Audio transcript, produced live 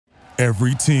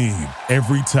Every team,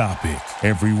 every topic,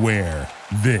 everywhere.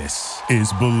 This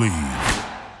is Believe.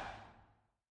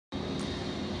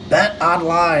 Bet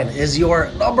Online is your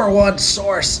number one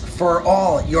source for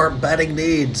all your betting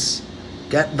needs.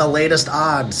 Get the latest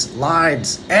odds,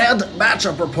 lines, and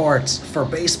matchup reports for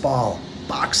baseball,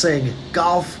 boxing,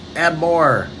 golf, and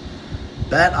more.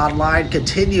 Bet Online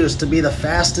continues to be the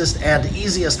fastest and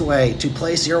easiest way to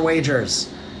place your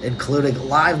wagers, including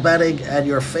live betting and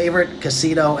your favorite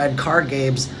casino and card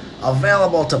games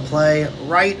available to play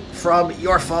right from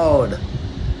your phone.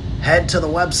 Head to the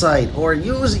website or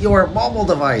use your mobile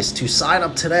device to sign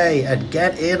up today and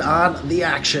get in on the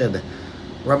action.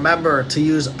 Remember to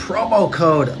use promo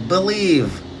code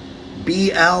BELIEVE,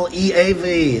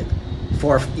 BLEAV,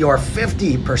 for your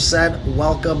 50%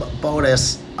 welcome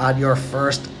bonus on your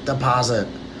first deposit.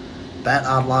 Bet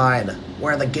Online,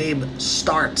 where the game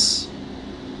starts.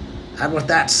 And with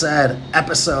that said,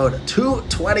 episode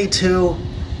 222,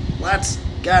 let's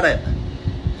get it.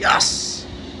 Yes!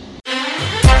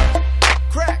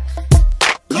 Crack.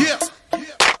 Yeah.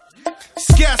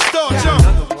 Scat star jump.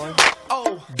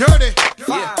 Oh, dirty.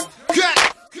 Yeah.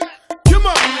 Crack. Come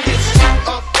on. It's 2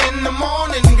 up in the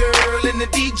morning, girl, and the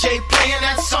DJ playing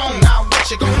that song. Now what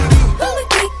you gonna do? I'ma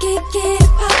get it poppin'.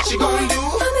 What you gonna do?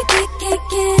 I'ma get it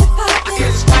poppin'. I said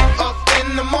it's 2 up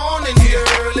in the morning,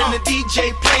 girl, and the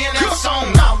DJ playing that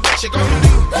song. Now what you gonna do?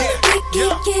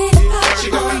 Get What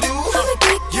you gonna do?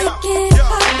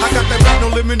 I got that rap, no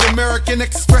limit American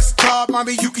Express card,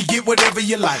 mommy, you can get whatever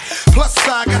you like. Plus,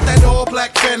 I got that all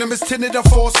black Phantom, it's tinted to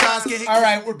 4 size. All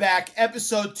right, we're back.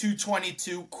 Episode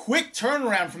 222. Quick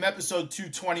turnaround from episode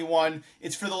 221.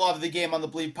 It's For the Love of the Game on the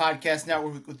Believe Podcast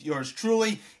Network with yours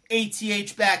truly.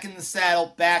 ATH back in the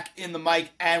saddle, back in the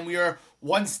mic, and we are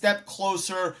one step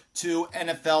closer to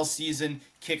NFL season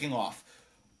kicking off.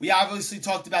 We obviously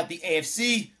talked about the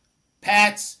AFC,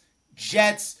 Pats,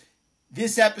 Jets.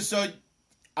 This episode,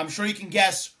 I'm sure you can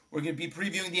guess, we're going to be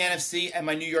previewing the NFC and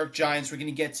my New York Giants. We're going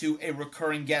to get to a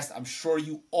recurring guest. I'm sure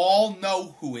you all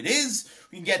know who it is.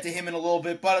 We can get to him in a little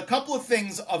bit, but a couple of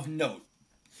things of note.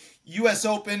 U.S.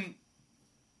 Open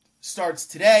starts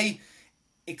today.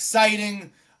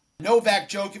 Exciting. Novak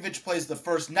Djokovic plays the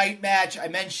first night match. I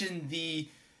mentioned the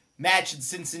match in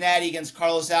Cincinnati against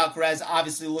Carlos Alcaraz.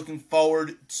 Obviously looking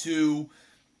forward to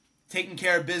taking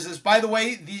care of business. By the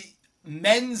way, the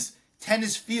men's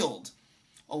tennis field,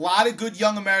 a lot of good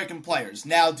young American players.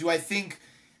 Now, do I think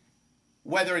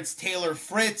whether it's Taylor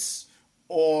Fritz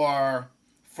or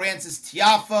Francis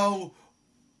Tiafoe,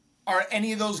 are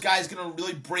any of those guys going to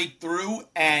really break through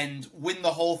and win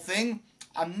the whole thing?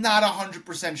 I'm not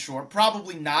 100% sure.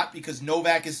 Probably not, because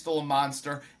Novak is still a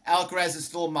monster. Alcaraz is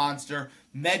still a monster.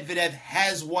 Medvedev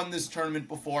has won this tournament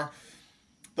before.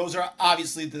 Those are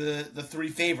obviously the three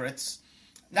favorites.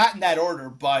 Not in that order,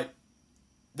 but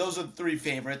those are the three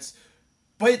favorites.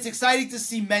 But it's exciting to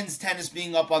see men's tennis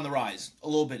being up on the rise a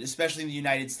little bit, especially in the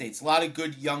United States. A lot of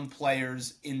good young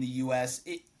players in the U.S.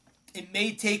 It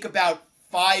may take about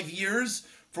 5 years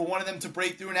for one of them to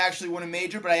break through and actually win a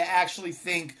major, but I actually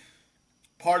think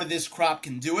part of this crop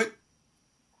can do it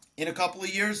in a couple of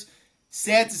years.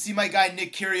 Sad to see my guy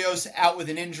Nick Kyrgios out with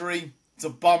an injury. It's a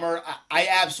bummer. I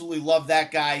absolutely love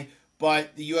that guy,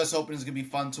 but the U.S. Open is going to be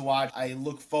fun to watch. I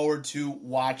look forward to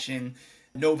watching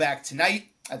Novak tonight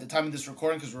at the time of this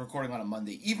recording, because we're recording on a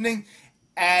Monday evening.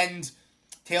 And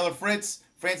Taylor Fritz,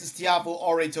 Francis Tiafoe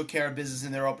already took care of business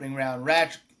in their opening round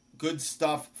match. Good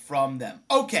stuff from them.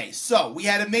 Okay, so we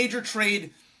had a major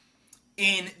trade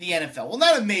in the NFL. Well,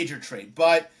 not a major trade,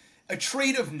 but a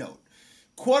trade of note.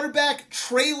 Quarterback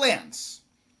Trey Lance,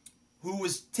 who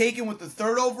was taken with the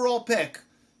 3rd overall pick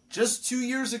just 2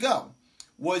 years ago,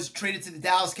 was traded to the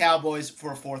Dallas Cowboys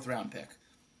for a 4th round pick.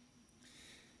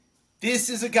 This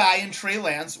is a guy in Trey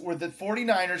Lance where the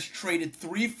 49ers traded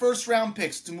 3 first-round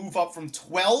picks to move up from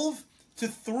 12 to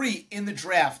 3 in the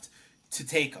draft to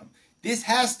take him. This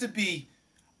has to be,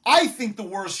 I think, the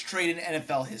worst trade in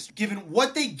NFL history, given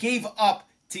what they gave up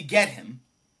to get him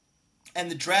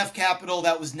and the draft capital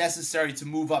that was necessary to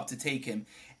move up to take him.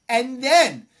 And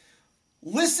then,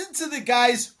 listen to the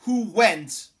guys who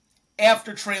went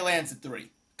after Trey Lance at 3.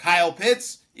 Kyle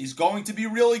Pitts is going to be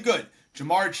really good.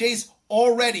 Jamar Chase,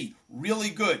 already really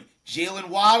good. Jalen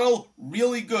Waddle,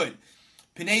 really good.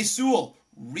 Penei Sewell,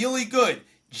 really good.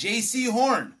 J.C.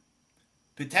 Horn,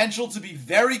 potential to be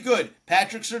very good.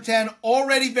 Patrick Surtain,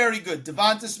 already very good.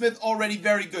 Devonta Smith, already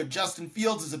very good. Justin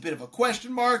Fields is a bit of a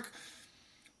question mark.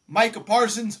 Micah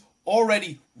Parsons,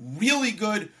 already really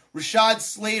good. Rashad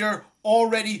Slater,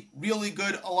 already really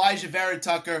good. Elijah Vera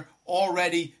Tucker,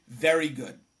 already very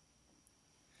good.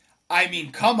 I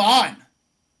mean, come on.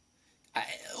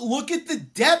 look at the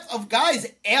depth of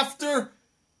guys after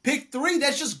pick 3.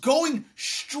 That's just going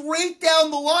straight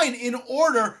down the line in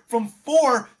order from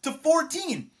 4 to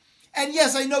 14. And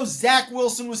yes, I know Zach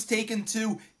Wilson was taken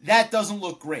too. That doesn't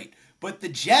look great. But the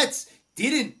Jets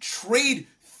didn't trade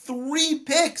 3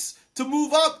 picks to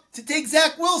move up to take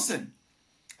Zach Wilson.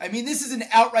 I mean, this is an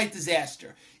outright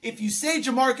disaster. If you say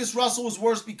Jamarcus Russell was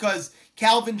worse because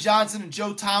Calvin Johnson and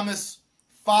Joe Thomas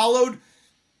followed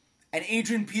and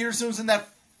Adrian Peterson was in that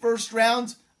first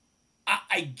round,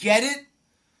 I get it.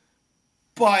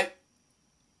 But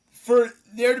for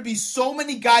there to be so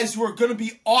many guys who are going to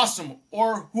be awesome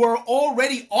or who are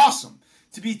already awesome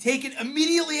to be taken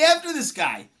immediately after this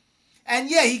guy. And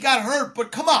yeah, he got hurt,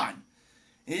 but come on.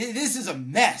 This is a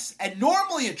mess. And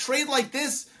normally a trade like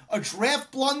this, a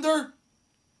draft blunder,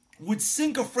 would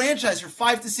sink a franchise for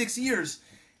 5 to 6 years.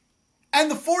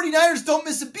 And the 49ers don't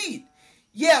miss a beat.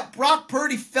 Yeah, Brock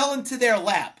Purdy fell into their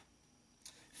lap.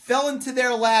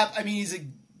 I mean, he's a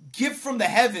gift from the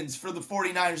heavens for the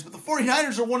 49ers. But the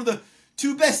 49ers are one of the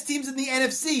 2 best teams in the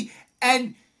NFC.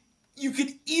 And you could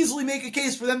easily make a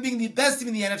case for them being the best team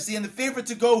in the NFC and the favorite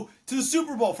to go to the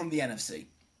Super Bowl from the NFC.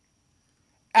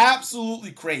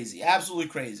 Absolutely crazy.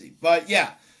 But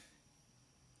yeah,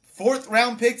 4th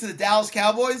round pick to the Dallas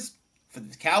Cowboys. For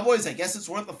the Cowboys, I guess it's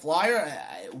worth a flyer.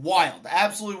 Wild.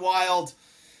 Absolutely wild.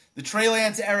 The Trey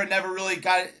Lance era never really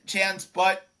got a chance,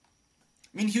 but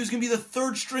I mean, he was going to be the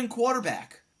 3rd string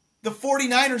quarterback. The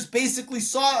 49ers basically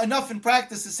saw enough in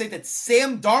practice to say that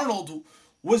Sam Darnold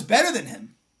was better than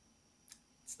him.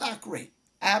 It's not great.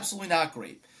 Absolutely not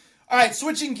great. All right,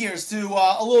 switching gears to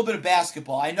a little bit of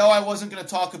basketball. I know I wasn't going to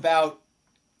talk about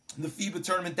the FIBA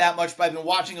tournament that much, but I've been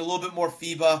watching a little bit more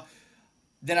FIBA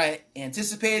than I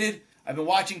anticipated. I've been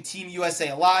watching Team USA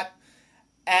a lot,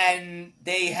 and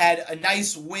they had a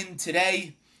nice win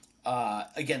today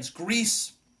against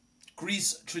Greece.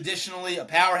 Greece, traditionally a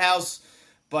powerhouse,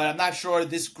 but I'm not sure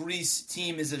this Greece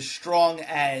team is as strong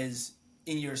as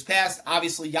in years past.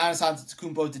 Obviously, Giannis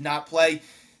Antetokounmpo did not play.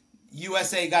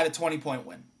 USA got a 20-point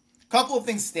win. A couple of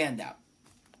things stand out.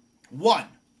 1,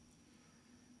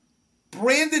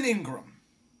 Brandon Ingram.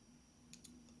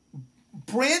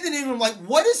 Like,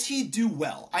 what does he do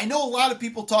well? I know a lot of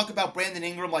people talk about Brandon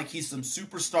Ingram like he's some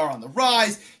superstar on the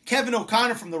rise. Kevin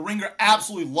O'Connor from The Ringer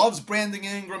absolutely loves Brandon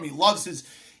Ingram. He loves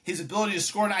his ability to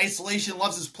score in isolation,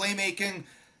 loves his playmaking.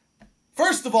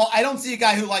 First of all, I don't see a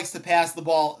guy who likes to pass the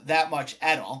ball that much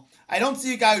at all. I don't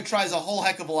see a guy who tries a whole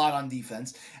heck of a lot on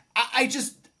defense. I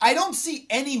don't see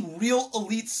any real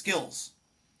elite skills.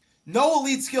 No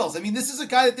elite skills. I mean, this is a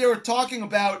guy that they were talking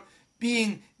about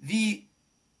being the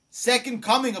second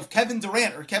coming of Kevin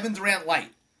Durant or Kevin Durant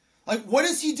light. Like, what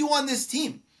does he do on this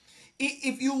team?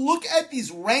 If you look at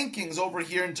these rankings over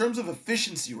here in terms of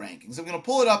efficiency rankings, I'm going to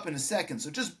pull it up in a second, so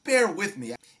just bear with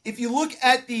me. If you look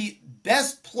at the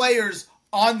best players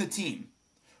on the team,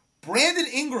 Brandon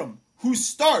Ingram, who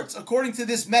starts according to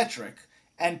this metric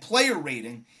and player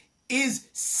rating, is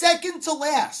second to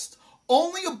last,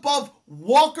 only above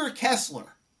Walker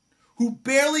Kessler, who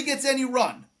barely gets any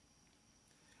run.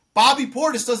 Bobby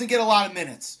Portis doesn't get a lot of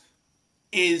minutes,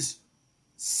 is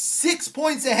 6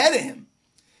 points ahead of him.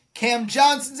 Cam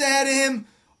Johnson's ahead of him.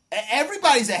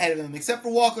 Everybody's ahead of him except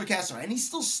for Walker Kessler, and he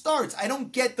still starts. I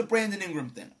don't get the Brandon Ingram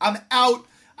thing. I'm out.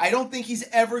 I don't think he's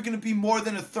ever going to be more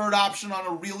than a 3rd option on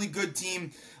a really good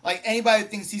team. Like, anybody that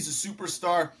thinks he's a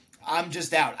superstar, I'm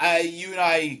just out. You and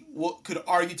I could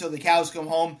argue till the cows come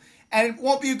home, and it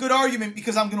won't be a good argument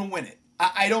because I'm going to win it.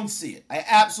 I don't see it. I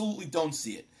absolutely don't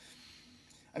see it.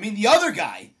 I mean, the other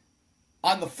guy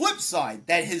on the flip side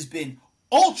that has been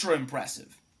ultra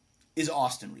impressive is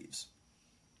Austin Reaves.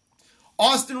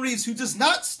 Austin Reaves, who does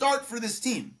not start for this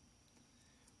team,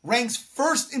 ranks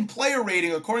 1st in player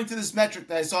rating according to this metric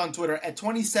that I saw on Twitter at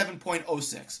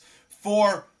 27.06.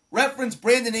 For reference,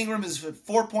 Brandon Ingram is at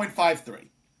 4.53.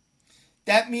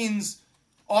 That means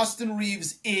Austin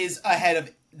Reaves is ahead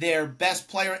of their best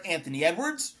player, Anthony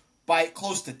Edwards, by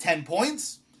close to 10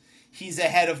 points. He's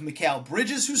ahead of Mikal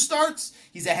Bridges, who starts.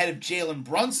 He's ahead of Jalen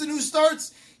Brunson, who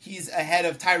starts. He's ahead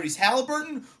of Tyrese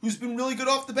Halliburton, who's been really good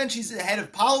off the bench. He's ahead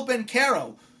of Paolo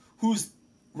Banchero, who's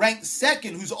ranked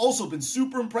 2nd, who's also been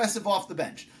super impressive off the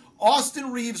bench.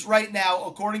 Austin Reaves right now,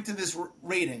 according to this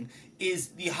rating, is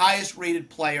the highest rated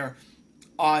player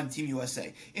on Team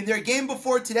USA. In their game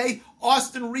before today,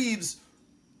 Austin Reaves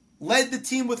led the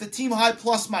team with a team-high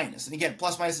plus-minus. And again,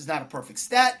 plus-minus is not a perfect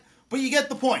stat, but you get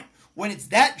the point. When it's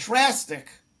that drastic,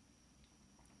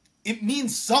 it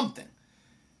means something.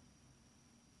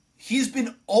 He's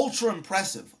been ultra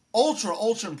impressive. Ultra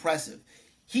impressive.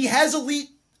 He has elite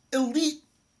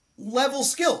level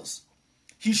skills.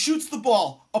 He shoots the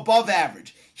ball above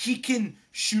average. He can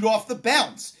shoot off the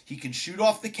bounce. He can shoot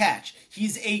off the catch.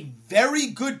 He's a very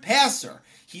good passer.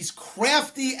 He's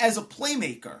crafty as a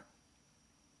playmaker.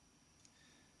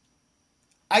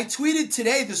 I tweeted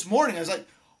this morning, I was like,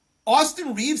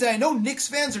 Austin Reaves, and I know Knicks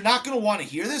fans are not going to want to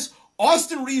hear this,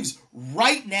 Austin Reaves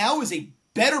right now is a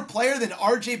better player than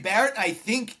RJ Barrett, and I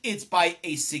think it's by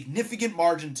a significant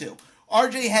margin too.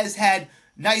 RJ has had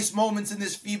nice moments in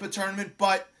this FIBA tournament,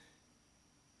 but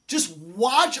just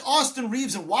watch Austin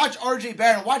Reaves and watch RJ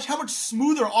Barrett and watch how much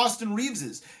smoother Austin Reaves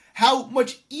is. How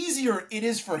much easier it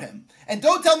is for him. And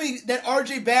don't tell me that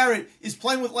RJ Barrett is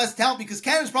playing with less talent, because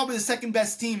Canada's probably the second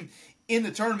best team in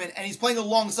the tournament, and he's playing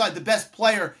alongside the best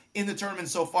player in the tournament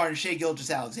so far in Shai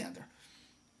Gilgeous-Alexander.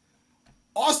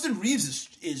 Austin Reaves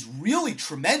is really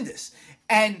tremendous.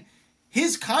 And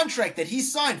his contract that he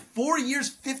signed, 4 years,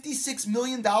 $56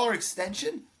 million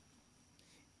extension,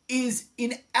 is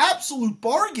an absolute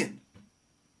bargain.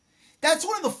 That's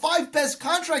one of the 5 best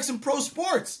contracts in pro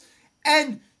sports.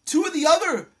 And 2 of the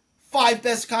other 5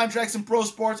 best contracts in pro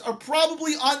sports are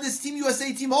probably on this Team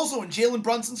USA team also, in Jalen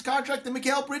Brunson's contract and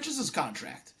Mikal Bridges'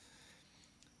 contract.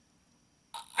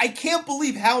 I can't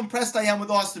believe how impressed I am with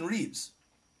Austin Reaves.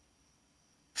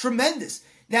 Tremendous.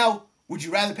 Now, would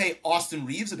you rather pay Austin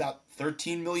Reaves about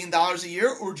 $13 million a year,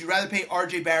 or would you rather pay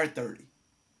RJ Barrett $30?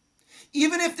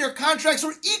 Even if their contracts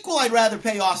were equal, I'd rather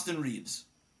pay Austin Reaves.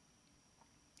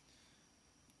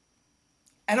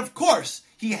 And of course,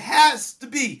 he has to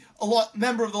be a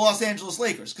member of the Los Angeles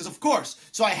Lakers, because of course,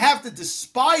 so I have to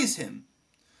despise him,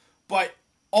 but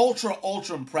ultra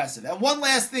impressive. And one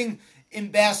last thing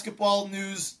in basketball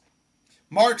news,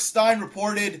 Mark Stein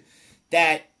reported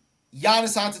that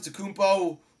Giannis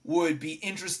Antetokounmpo would be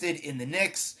interested in the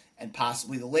Knicks and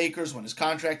possibly the Lakers when his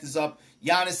contract is up.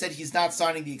 Giannis said he's not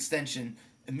signing the extension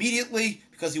immediately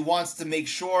because he wants to make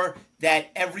sure that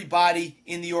everybody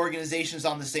in the organization is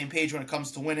on the same page when it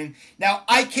comes to winning. Now,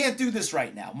 I can't do this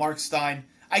right now, Mark Stein.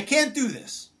 I can't do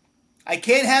this. I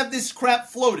can't have this crap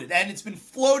floated, and it's been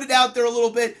floated out there a little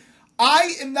bit.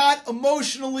 I am not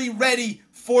emotionally ready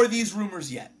for these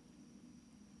rumors yet.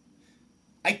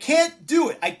 I can't do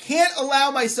it. I can't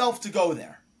allow myself to go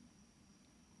there.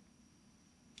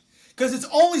 Because it's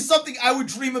only something I would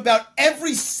dream about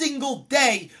every single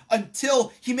day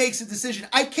until he makes a decision.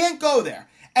 I can't go there.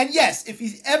 And yes, if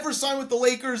he's ever signed with the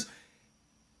Lakers,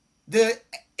 the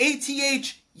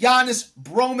Giannis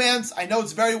bromance, I know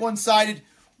it's very one-sided,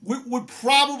 would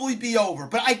probably be over.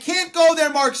 But I can't go there,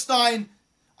 Mark Stein.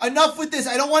 Enough with this.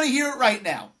 I don't want to hear it right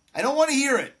now. I don't want to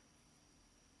hear it.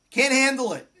 Can't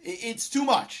handle it. It's too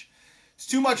much. It's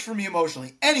too much for me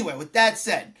emotionally. Anyway, with that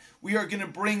said, we are going to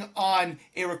bring on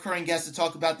a recurring guest to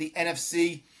talk about the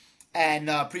NFC and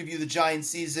preview the Giants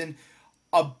season.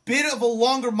 A bit of a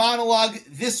longer monologue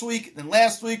this week than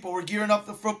last week, but we're gearing up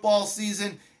the football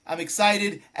season. I'm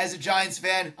excited as a Giants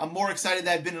fan. I'm more excited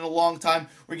than I've been in a long time.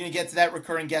 We're going to get to that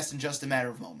recurring guest in just a matter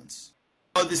of moments.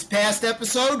 This past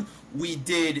episode, we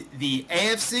did the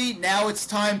AFC. Now it's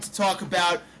time to talk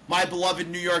about my beloved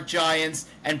New York Giants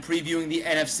and previewing the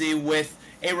NFC with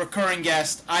a recurring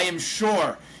guest. I am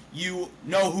sure you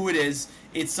know who it is.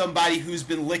 It's somebody who's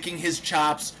been licking his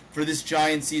chops for this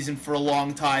Giants season for a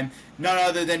long time. None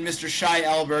other than Mr. Shai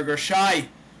Alberger. Shai,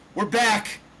 we're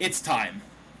back. It's time.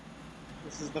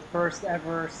 This is the first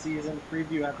ever season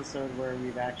preview episode where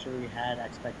we've actually had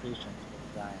expectations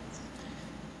for the Giants.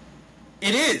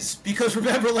 It is, because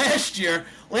remember last year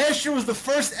was the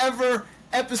first ever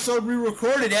episode we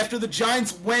recorded after the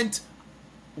Giants went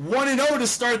 1-0 to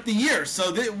start the year.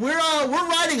 So we're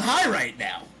riding high right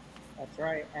now. That's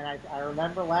right. And I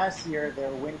remember last year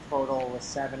their win total was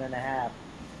 7.5,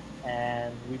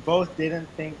 and we both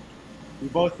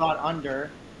thought under,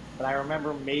 but I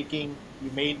remember you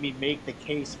made me make the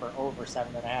case for over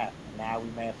 7.5, and now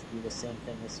we may have to do the same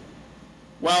thing this year.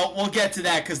 Well, we'll get to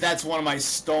that because that's one of my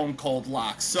stone cold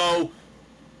locks. So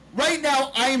right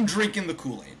now I am drinking the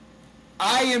Kool-Aid.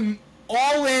 I am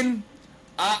all in.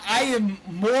 I am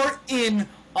more in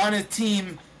on a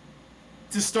team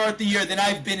to start the year than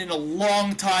I've been in a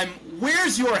long time.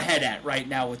 Where's your head at right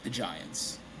now with the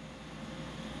Giants?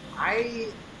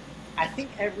 I think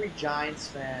every Giants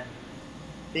fan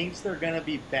thinks they're going to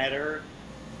be better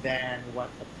than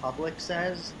what the public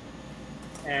says.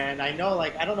 And I know,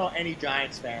 I don't know any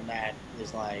Giants fan that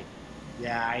is like,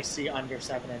 yeah, I see under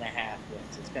 7.5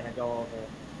 wins. It's going to go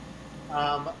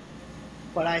over.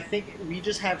 But I think we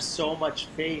just have so much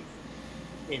faith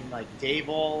in,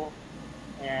 Dable,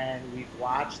 and we've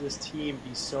watched this team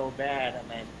be so bad and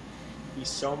then be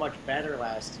so much better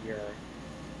last year.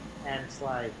 And it's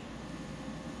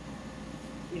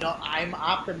I'm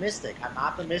optimistic. I'm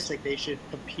optimistic they should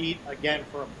compete again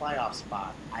for a playoff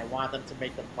spot. I want them to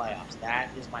make the playoffs. That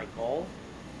is my goal.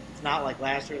 It's not like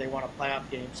last year they won a playoff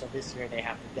game, so this year they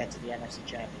have to get to the NFC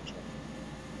Championship.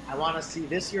 I want to see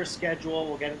this year's schedule.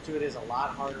 We'll get into it. Is a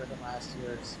lot harder than last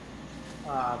year's.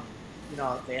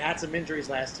 They had some injuries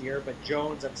last year, but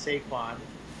Jones and Saquon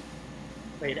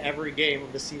played every game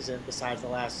of the season besides the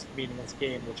last meaningless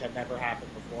game, which had never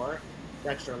happened before.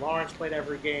 Dexter Lawrence played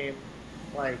every game.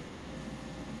 Like,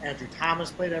 Andrew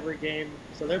Thomas played every game.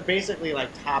 So they're basically like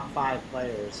top 5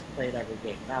 players played every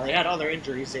game. Now, they had other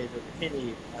injuries, Xavier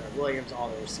McKinney, Leonard Williams, all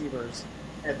the receivers,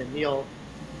 Evan Neal,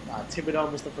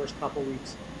 Thibodeau missed the first couple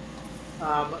weeks.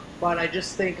 But I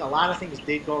just think a lot of things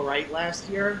did go right last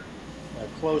year.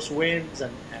 Close wins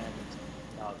and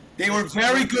they were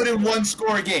very good in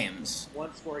one-score games.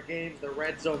 One-score games. The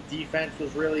red zone defense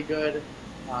was really good.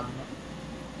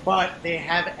 But they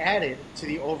have added to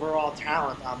the overall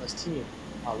talent on this team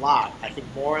a lot. I think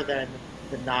more than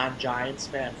the non-Giants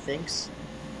fan thinks.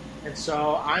 And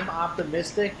so I'm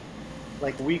optimistic.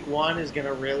 Like, week 1 is going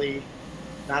to really,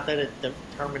 not that it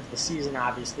determines the season,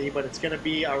 obviously, but it's going to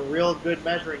be a real good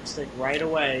measuring stick right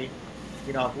away.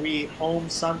 If we home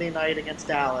Sunday night against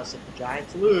Dallas, if the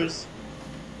Giants lose,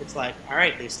 it's like, all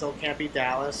right, they still can't beat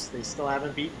Dallas. They still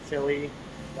haven't beaten Philly.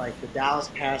 Like, the Dallas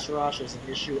pass rush is an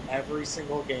issue every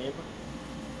single game.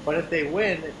 But if they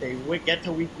win, if they get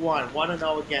to week 1,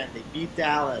 1-0 again, they beat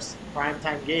Dallas,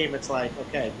 primetime game, it's like,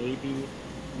 okay, maybe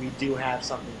we do have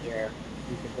something here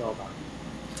we can build on.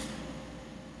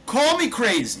 Call me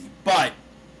crazy, but,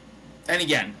 and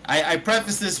again, I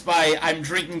preface this by I'm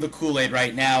drinking the Kool-Aid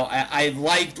right now. I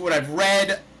liked what I've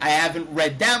read. I haven't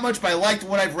read that much, but I liked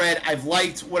what I've read. I've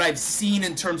liked what I've seen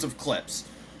in terms of clips.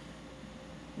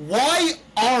 Why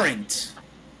aren't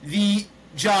the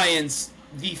Giants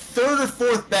the 3rd or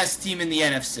 4th best team in the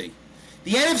NFC?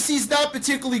 The NFC is not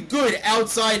particularly good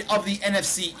outside of the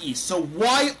NFC East. So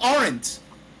why aren't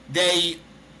they,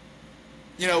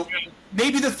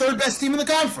 maybe the 3rd best team in the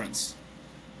conference?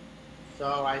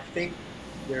 So I think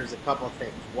there's a couple of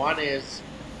things. One is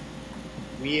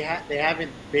they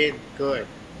haven't been good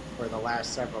for the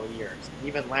last several years.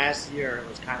 Even last year, it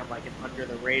was kind of like an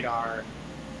under-the-radar.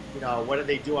 What do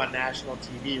they do on national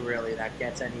TV, really, that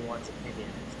gets anyone's opinion?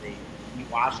 They beat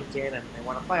Washington and they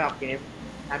won a playoff game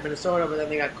at Minnesota, but then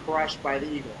they got crushed by the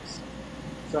Eagles.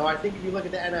 So I think if you look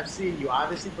at the NFC, you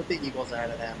obviously put the Eagles ahead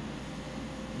of them.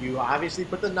 You obviously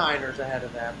put the Niners ahead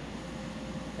of them.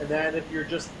 And then if you're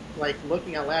just like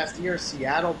looking at last year,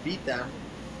 Seattle beat them.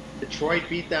 Detroit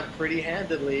beat them pretty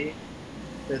handedly.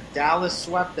 The Dallas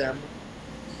swept them.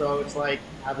 So it's like,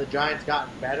 have the Giants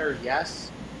gotten better? Yes.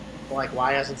 But like,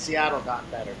 why hasn't Seattle gotten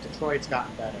better? Detroit's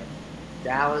gotten better.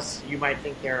 Dallas, you might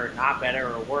think they're not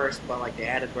better or worse, but like they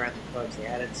added Brandon Cooks, they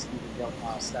added Stephon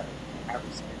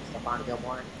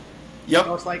Gilmore. Yep.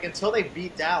 So it's like until they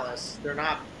beat Dallas, they're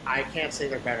not. I can't say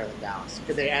they're better than Dallas.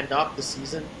 Could they end up the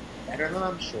season better than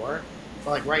them? Sure.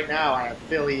 But like right now, I have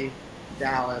Philly,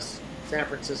 Dallas, San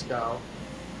Francisco,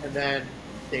 and then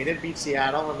they didn't beat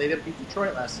Seattle and they didn't beat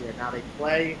Detroit last year. Now they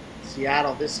play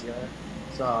Seattle this year,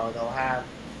 so they'll have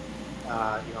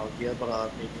be able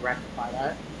to maybe rectify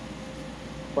that.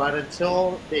 But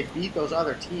until they beat those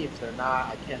other teams, they're not.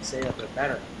 I can't say that they're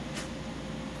better.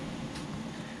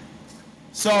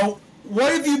 So,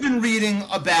 what have you been reading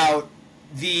about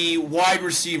the wide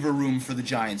receiver room for the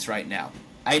Giants right now?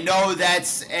 I know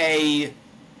that's a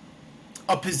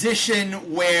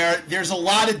position where there's a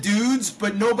lot of dudes,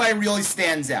 but nobody really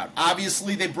stands out.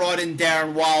 Obviously, they brought in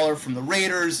Darren Waller from the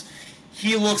Raiders.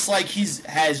 He looks like he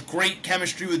has great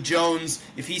chemistry with Jones.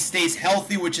 If he stays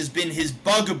healthy, which has been his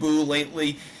bugaboo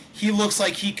lately, he looks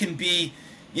like he can be,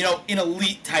 an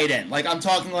elite tight end. Like, I'm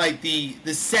talking like the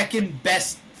second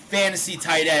best fantasy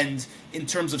tight end in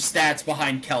terms of stats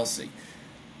behind Kelsey.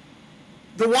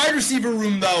 The wide receiver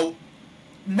room, though,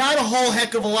 not a whole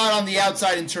heck of a lot on the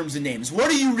outside in terms of names. What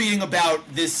are you reading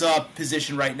about this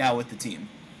position right now with the team?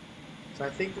 So I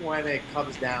think when it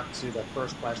comes down to the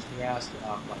first question you asked,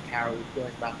 like how are we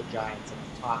feeling about the Giants, and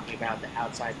I'm talking about the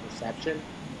outside perception,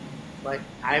 like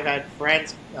I've had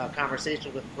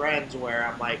conversations with friends where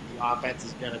I'm like, the offense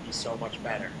is going to be so much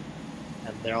better.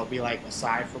 And there'll be like,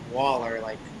 aside from Waller,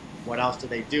 like what else do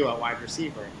they do at wide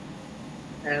receiver?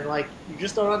 And like, you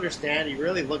just don't understand. You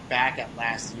really look back at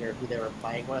last year, who they were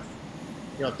playing with.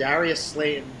 Darius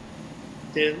Slayton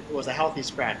was a healthy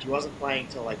scratch. He wasn't playing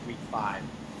till like week 5.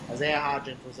 Isaiah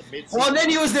Hodgins was a mid-season. Well, and then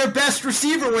he was their best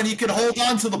receiver when he could hold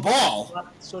on to the ball.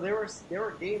 So there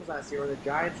were games last year where the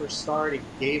Giants were starting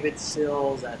David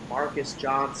Sills and Marcus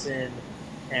Johnson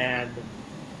and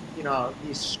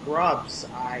these scrubs.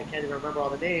 I can't even remember all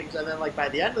the names. And then, like, by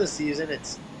the end of the season,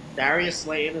 it's Darius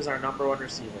Slayton is our number one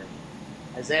receiver.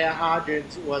 Isaiah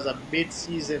Hodgins was a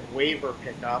mid-season waiver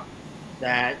pickup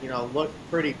that, looked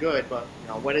pretty good, but,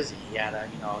 what is he? He had a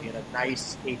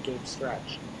nice 8-game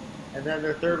stretch. And then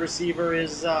their third receiver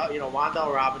is,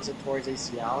 Wan'Dale Robinson tore his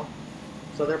ACL.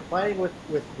 So they're playing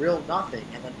with real nothing.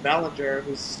 And then Bellinger,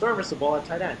 who's serviceable at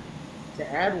tight end. To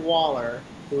add Waller,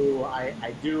 who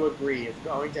I do agree is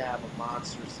going to have a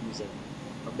monster season.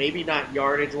 Maybe not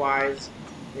yardage-wise,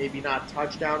 maybe not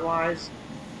touchdown-wise,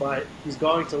 but he's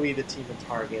going to lead the team in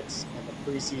targets, and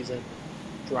the preseason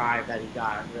drive that he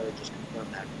got really just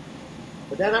confirmed that.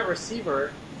 But then at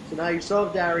receiver, so now you still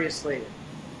have Darius Slayton.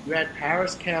 You had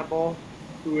Paris Campbell,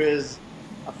 who is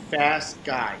a fast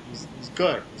guy. He's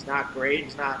good. He's not great.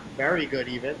 He's not very good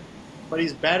even, but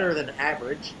he's better than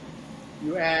average.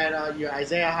 You add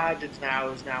Isaiah Hodgins now,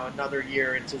 who's now another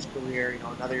year into his career,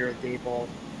 another year at Dable.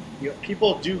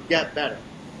 People do get better.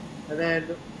 And then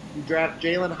you draft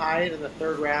Jalen Hyatt in the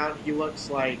third round. He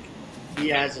looks like he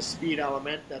has a speed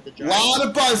element that the Giants... Lot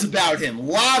of buzz about him.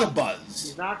 Lot of buzz.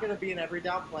 He's not going to be an every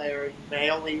down player. He may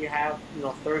only have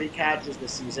 30 catches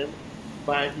this season,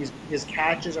 but his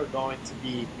catches are going to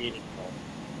be meaningful.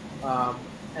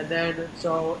 And then,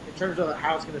 so in terms of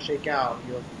how it's going to shake out,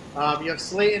 you have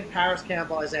Slayton, Paris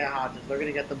Campbell, Isaiah Hodgins. They're going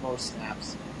to get the most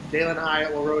snaps. Jalen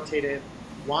Hyatt will rotate in.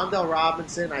 Wan'Dale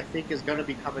Robinson, I think, is going to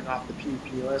be coming off the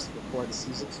PUP list before the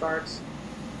season starts.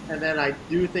 And then I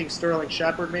do think Sterling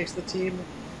Shepard makes the team.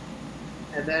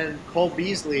 And then Cole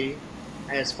Beasley,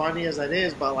 as funny as that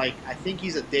is, but I think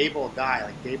he's a Dable guy.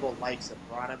 Like, Dable likes him.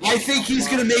 I think he's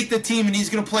going to make the team, and he's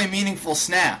going to play meaningful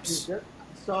snaps.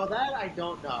 So that I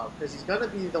don't know, because he's going to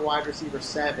be the wide receiver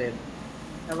 7.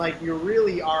 And, you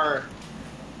really are...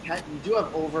 You do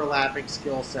have overlapping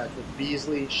skill sets with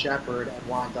Beasley, Shepard, and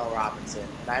Wan'Dale Robinson.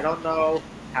 And I don't know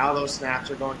how those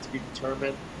snaps are going to be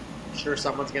determined. I'm sure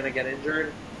someone's going to get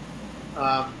injured.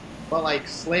 But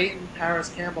Slayton, Paris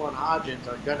Campbell, and Hodgins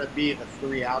are going to be the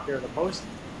three out there the most.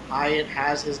 Hyatt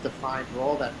has his defined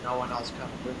role that no one else kind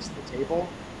of brings to the table.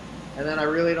 And then I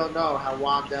really don't know how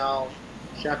Wan'Dale,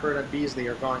 Shepard, and Beasley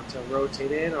are going to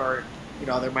rotate in, or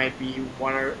there might be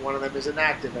one of them is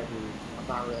inactive every week. I'm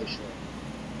not really sure.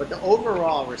 But the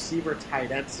overall receiver tight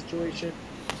end situation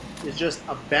is just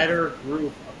a better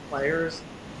group of players,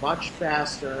 much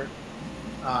faster.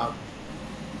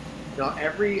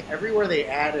 Everywhere they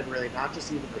added, really, not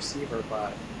just even receiver,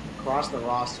 but across the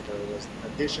roster, there was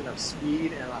an addition of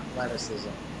speed and athleticism.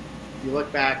 If you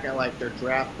look back at their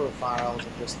draft profiles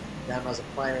and just them as a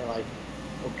player, like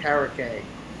Okereke,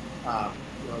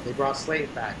 they brought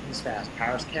Slayton back. He's fast.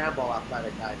 Paris Campbell,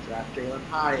 athletic guy. Draft Jalen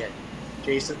Hyatt.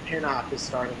 Jason Pinnock is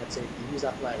starting at safety. He's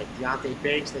athletic. Deontay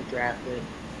Banks, they drafted,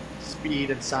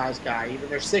 speed and size guy. Even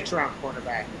their 6th-round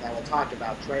cornerback that we'll talk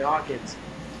about, Trey Hawkins,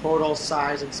 total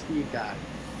size and speed guy.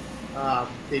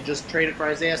 They just traded for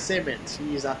Isaiah Simmons.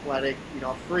 He's athletic,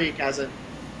 freak, hasn't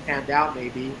panned out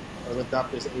maybe, or lived up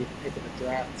to his 8th pick in the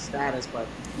draft status, but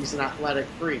he's an athletic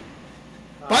freak.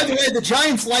 By the way, the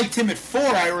Giants liked him at 4,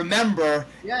 I remember,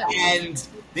 yeah, and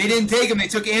they didn't take him. They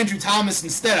took Andrew Thomas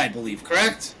instead, I believe,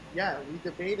 correct? Yeah, we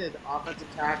debated offensive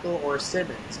tackle or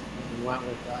Simmons, and we went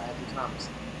with Andrew Thomas.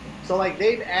 So,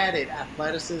 they've added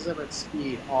athleticism and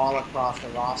speed all across the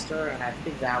roster, and I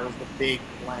think that was the big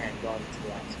plan going into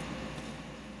that.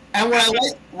 And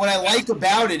what I like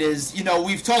about it is,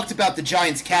 we've talked about the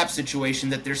Giants' cap situation,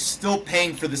 that they're still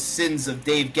paying for the sins of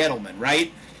Dave Gettleman,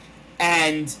 right?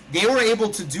 And they were able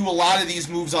to do a lot of these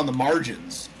moves on the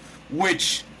margins,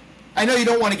 which... I know you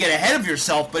don't want to get ahead of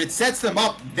yourself, but it sets them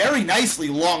up very nicely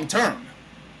long term.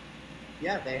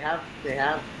 Yeah, they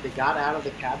got out of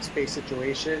the cap space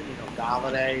situation.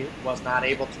 Galladay was not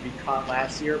able to be cut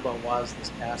last year, but was this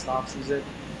past offseason.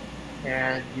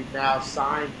 And you've now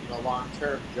signed, long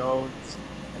term Jones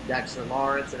and Dexter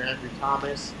Lawrence and Andrew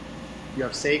Thomas. You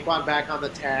have Saquon back on the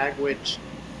tag, which,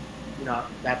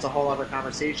 that's a whole other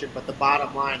conversation. But the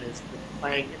bottom line is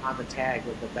playing on the tag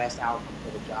was the best outcome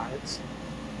for the Giants.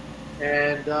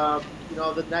 And,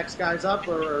 the next guys up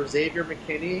are Xavier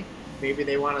McKinney. Maybe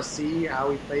they want to see how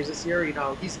he plays this year.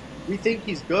 We think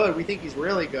he's good. We think he's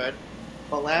really good.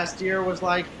 But last year was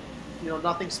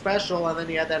nothing special. And then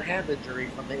he had that hand injury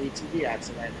from the ATV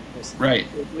accident. Missed 8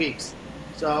 weeks.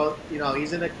 So,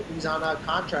 he's on a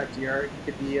contract year.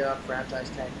 He could be a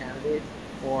franchise tag candidate.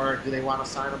 Or do they want to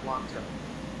sign him long term?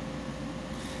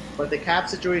 But the cap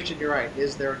situation, you're right,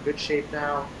 is they're in good shape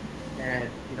now. And,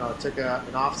 it took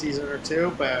an off season or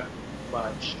two, but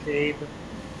Shane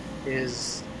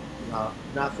is,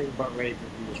 nothing but rave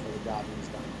reviews for the job he's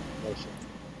done. No shame.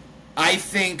 I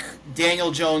think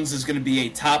Daniel Jones is going to be a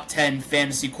top 10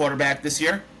 fantasy quarterback this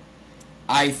year.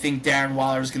 I think Darren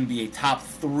Waller is going to be a top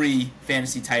 3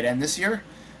 fantasy tight end this year.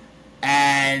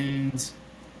 And,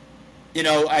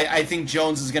 I think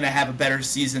Jones is going to have a better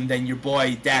season than your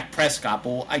boy Dak Prescott.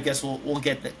 But I guess we'll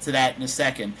get to that in a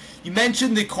second. You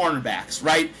mentioned the cornerbacks,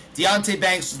 right? Deonte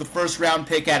Banks was the first-round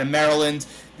pick out of Maryland.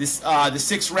 The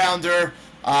 6th-rounder,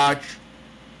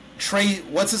 Trey,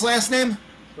 what's his last name?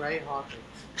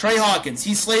 Trey Hawkins.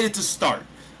 He's slated to start.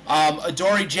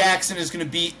 Adoree Jackson is going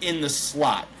to be in the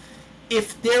slot.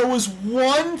 If there was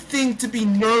one thing to be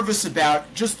nervous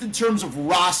about, just in terms of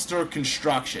roster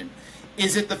construction,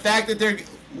 is it the fact that they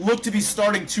look to be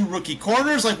starting 2 rookie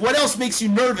corners? Like, what else makes you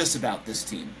nervous about this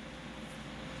team?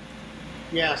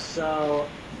 Yeah, so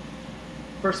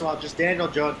first of all, just Daniel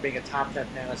Jones being a top 10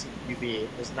 fantasy QB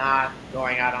is not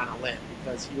going out on a limb,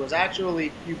 because he was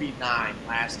actually QB9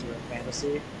 last year in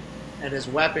fantasy, and his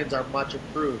weapons are much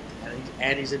improved,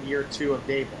 and he's in year 2 of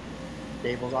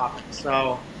Dable's offense.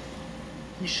 So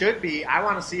he should be. I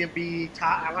want to see him be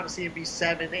top. I want to see him be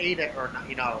 7, 8, or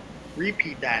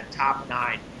repeat that top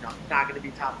 9. Not going to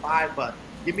be top 5, but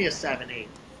give me a 7, 8.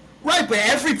 Right, but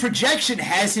every projection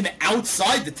has him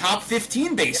outside the top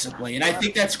 15, basically, and I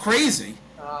think that's crazy.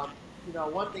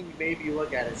 One thing maybe you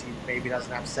look at is he maybe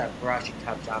doesn't have 7 rushing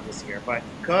touchdowns this year, but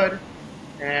he could,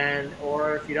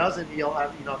 or if he doesn't, he'll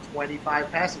have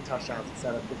 25 passing touchdowns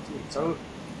instead of 15. So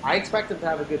I expect him to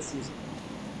have a good season.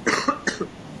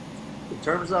 In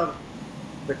terms of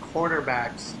the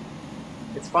cornerbacks,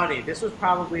 it's funny. This was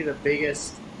probably the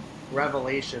biggest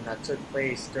revelation that took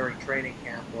place during training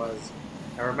camp.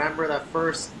 I remember the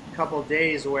first couple of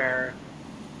days where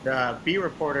the beat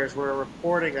reporters were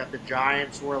reporting that the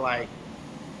Giants were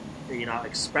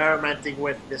experimenting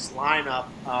with this lineup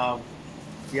of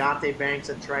Deonte Banks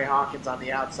and Trey Hawkins on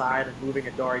the outside and moving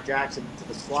Adoree Jackson into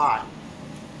the slot.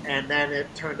 And then it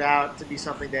turned out to be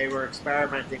something they were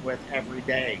experimenting with every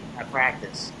day at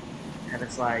practice. And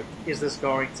it's like, is this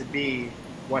going to be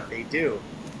what they do?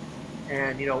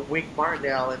 And, Wink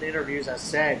Martindale in interviews has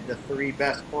said the 3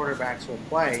 best cornerbacks will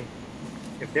play.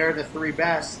 If they're the 3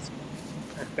 best,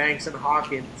 and Banks and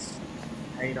Hawkins,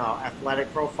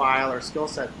 athletic profile or skill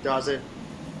set doesn't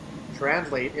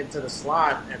translate into the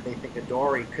slot, and they think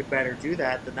Adoree could better do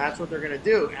that, then that's what they're going to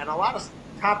do. And a lot of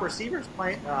top receivers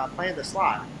play in the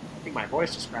slot. I think my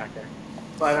voice just cracked there.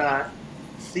 But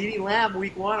CeeDee Lamb,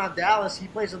 week 1 on Dallas, he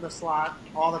plays in the slot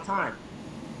all the time.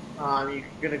 You're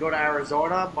going to go to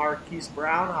Arizona, Marquise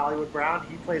Brown, Hollywood Brown,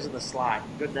 he plays in the slot.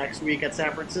 Good next week at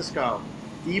San Francisco.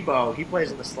 Debo, he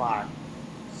plays in the slot.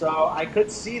 So I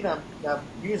could see them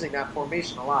using that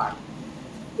formation a lot.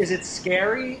 Is it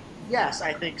scary? Yes,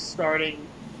 I think starting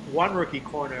 1 rookie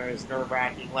corner is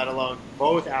nerve-wracking, let alone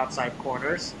both outside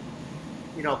corners.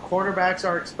 Cornerbacks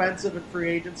are expensive in free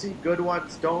agency. Good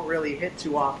ones don't really hit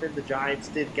too often. The Giants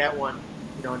did get one,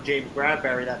 in James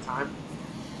Bradbury that time.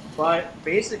 But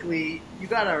basically, you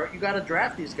gotta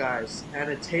draft these guys, and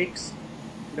it takes.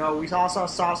 We all saw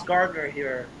Sauce Gardner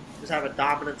here just have a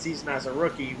dominant season as a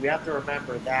rookie. We have to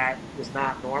remember that is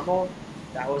not normal.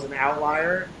 That was an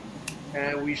outlier,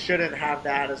 and we shouldn't have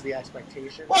that as the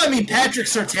expectation. Well, Patrick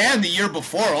Surtain the year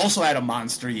before also had a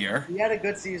monster year. He had a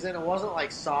good season. It wasn't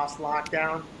like Sauce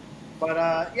lockdown. But,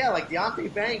 like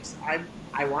Deonte Banks,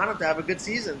 I want him to have a good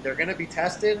season. They're going to be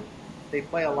tested. They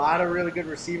play a lot of really good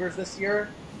receivers this year.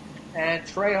 And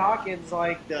Trey Hawkins,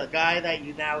 the guy that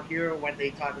you now hear when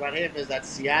they talk about him, is that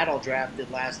Seattle drafted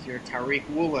last year Tariq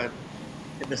Woolen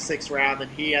in the 6th round,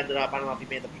 and he ended up, I don't know if he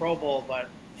made the Pro Bowl, but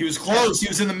he was close. He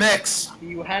was in the mix.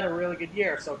 He had a really good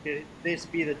year, so could this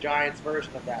be the Giants'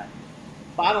 version of that?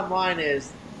 Bottom line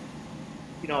is,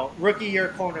 rookie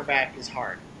year cornerback is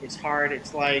hard. It's hard.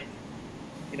 It's like,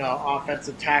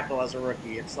 offensive tackle as a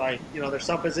rookie. It's like, there's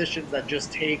some positions that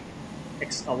just take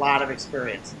a lot of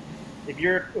experience.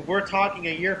 If we're talking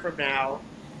a year from now,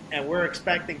 and we're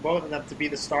expecting both of them to be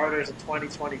the starters in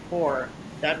 2024,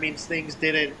 that means things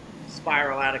didn't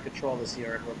spiral out of control this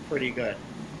year, and we're pretty good.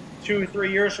 2 or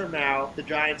 3 years from now, the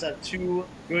Giants have 2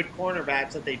 good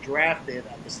cornerbacks that they drafted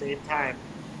at the same time.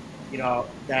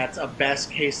 That's a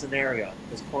best case scenario,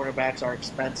 because cornerbacks are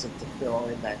expensive to fill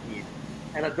in that need.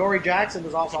 And Adoree Jackson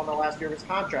was also on the last year of his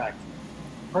contract.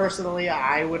 Personally,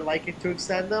 I would like it to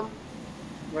extend them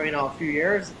for a few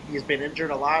years. He's been injured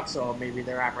a lot, so maybe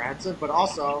they're apprehensive. But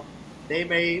also, they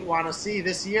may want to see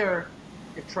this year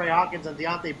if Trey Hawkins and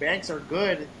Deonte Banks are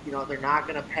good. They're not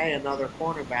going to pay another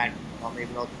cornerback. Maybe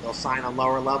they'll sign a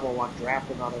lower level one, draft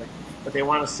another. But they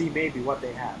want to see maybe what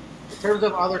they have. In terms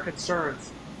of other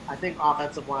concerns, I think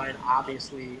offensive line,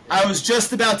 obviously. I was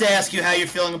just about to ask you how you're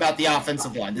feeling about the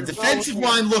offensive line. The defensive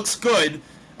line looks good,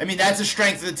 I mean, that's a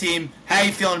strength of the team. How are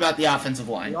you feeling about the offensive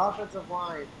line? The offensive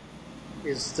line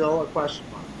is still a question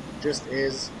mark. Just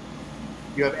is.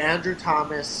 You have Andrew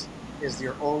Thomas is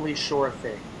your only sure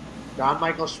thing. John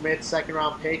Michael Schmidt,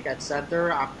 second-round pick at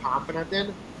center, I'm confident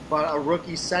in. But a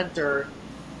rookie center,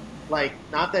 like,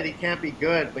 not that he can't be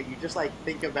good, but you just, like,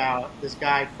 think about this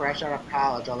guy fresh out of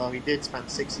college, although he did spend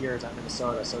 6 years at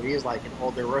Minnesota, so he is, like, an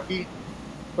older rookie.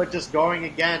 But just going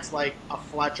against, like, a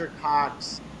Fletcher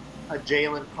Cox, a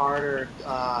Jalen Carter,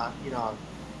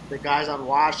 the guys on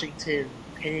Washington,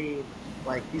 Payne,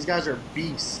 like, these guys are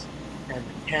beasts, and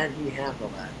can he handle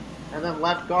that? And then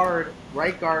left guard,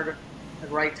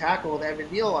 and right tackle with Evan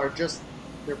Neal are just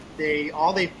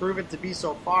all they've proven to be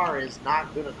so far is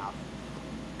not good enough.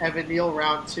 Evan Neal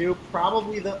round two,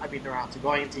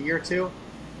 going into year two,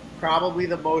 probably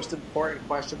the most important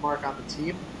question mark on the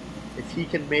team. If he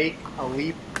can make a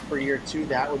leap for year two,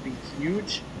 that would be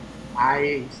huge.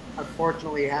 I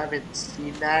unfortunately haven't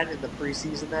seen that in the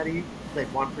preseason that he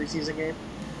played one preseason game,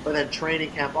 but then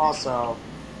training camp also.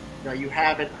 You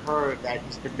haven't heard that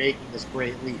he's been making this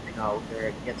great leap.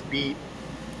 Where he gets beat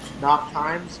enough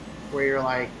times where you're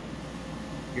like,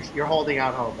 you're holding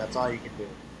out hope. That's all you can do.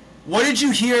 What did you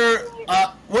hear?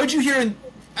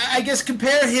 I guess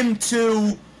compare him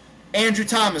to Andrew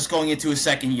Thomas going into his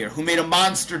second year, who made a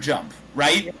monster jump,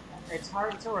 right? Yeah, it's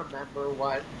hard to remember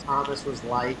what Thomas was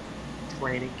like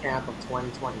training camp of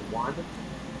 2021.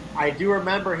 I do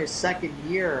remember his second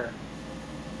year.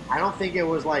 I don't think it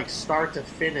was like start to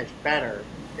finish better.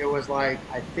 It was like,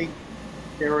 I think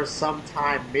there was some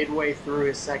time midway through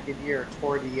his second year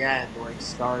toward the end where he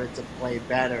started to play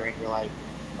better, and you're like,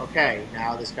 okay,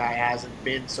 now this guy hasn't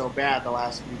been so bad the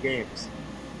last few games.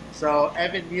 So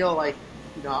Evan Neal,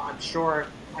 I'm sure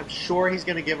he's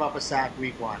going to give up a sack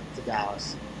week 1 to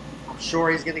Dallas. I'm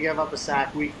sure he's going to give up a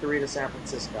sack week 3 to San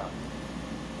Francisco.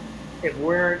 If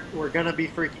we're going to be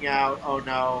freaking out, oh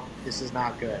no, this is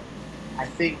not good. I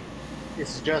think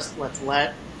it's just let's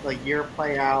let the year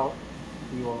play out.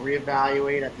 We will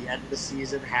reevaluate at the end of the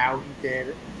season how he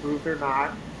did, improved or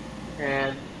not.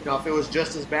 And, if it was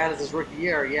just as bad as his rookie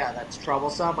year, yeah, that's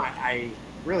troublesome. I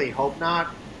really hope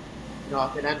not.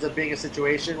 If it ends up being a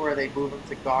situation where they move him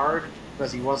to guard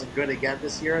because he wasn't good again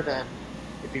this year, then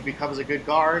if he becomes a good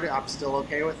guard, I'm still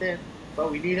okay with it.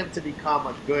 But we need him to become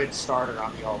a good starter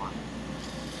on the O-line.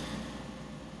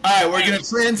 All right, we're going to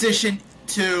transition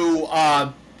to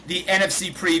the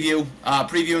NFC preview,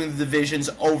 previewing the division's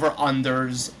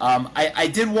over-unders. I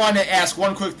did want to ask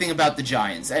one quick thing about the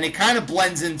Giants, and it kind of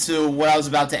blends into what I was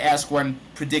about to ask when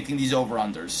predicting these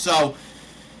over-unders. So,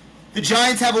 the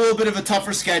Giants have a little bit of a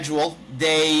tougher schedule.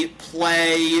 They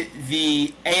play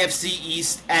the AFC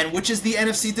East, and which is the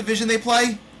NFC division they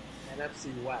play?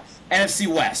 NFC West. NFC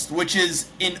West, which is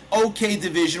an okay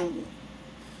division.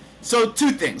 So,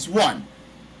 two things. One,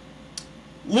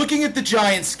 looking at the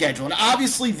Giants' schedule, and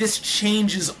obviously this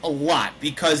changes a lot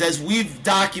because as we've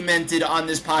documented on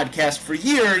this podcast for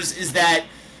years, is that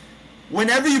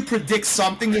whenever you predict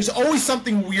something, there's always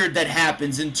something weird that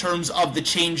happens in terms of the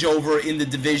changeover in the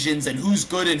divisions and who's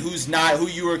good and who's not, who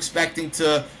you were expecting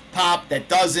to pop that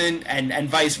doesn't, and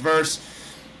vice versa.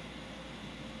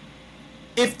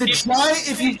 If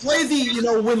you play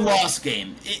the win-loss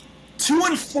game,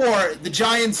 2-4, the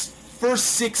Giants' first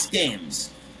 6 games,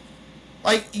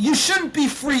 you shouldn't be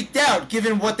freaked out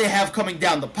given what they have coming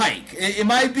down the pike.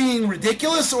 Am I being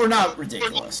ridiculous or not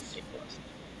ridiculous?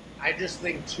 I just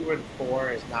think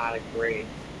 2-4 is not a great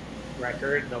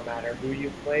record, no matter who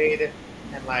you played.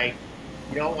 And,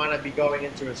 you don't want to be going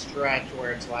into a stretch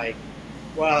where it's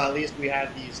well, at least we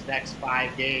have these next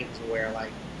 5 games where,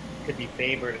 could be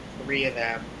favored in 3 of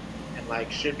them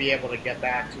and, should be able to get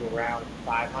back to around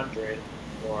 500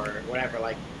 or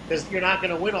whatever. Because you're not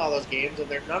going to win all those games, and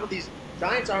none of these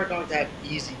Giants aren't going to have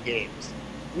easy games.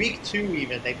 Week 2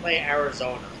 even, they play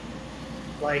Arizona.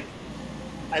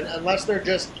 Unless they're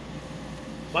just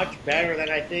much better than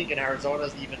I think, and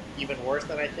Arizona's even worse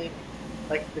than I think.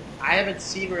 I haven't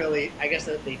seen really, I guess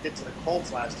that they did to the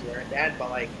Colts last year at the end,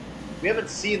 but we haven't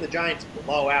seen the Giants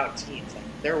blow out teams.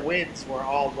 Their wins were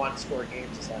all one-score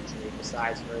games essentially,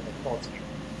 besides for the Colts game.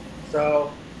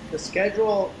 So the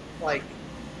schedule,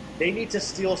 they need to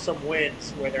steal some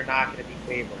wins where they're not going to be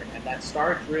favored. And that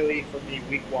starts really, for me,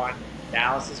 week 1.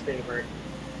 Dallas is favored.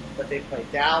 But they play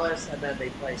Dallas, and then they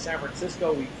play San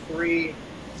Francisco week 3.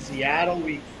 Seattle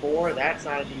week 4. That's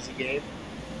not an easy game.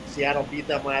 Seattle beat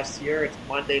them last year. It's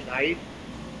Monday night.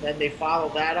 Then they follow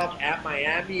that up at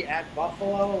Miami, at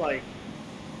Buffalo.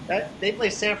 They play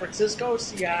San Francisco,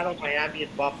 Seattle, Miami,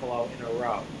 and Buffalo in a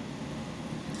row.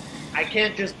 I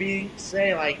can't just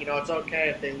say, it's okay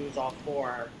if they lose all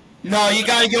 4. No, you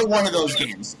got to get one of those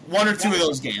games. One or two of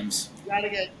those games. You got to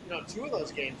get two of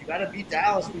those games. You got to beat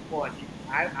Dallas week one.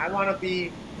 I want to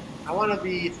be.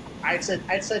 I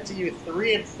said to you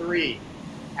 3-3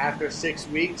 after 6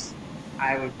 weeks.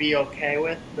 I would be okay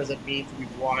with because it means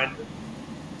we've won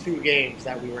 2 games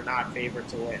that we were not favored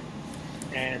to win,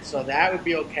 and so that would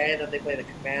be okay. And then they play the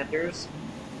Commanders,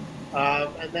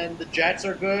 and then the Jets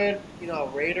are good.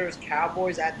 Raiders,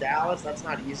 Cowboys at Dallas. That's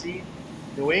not easy.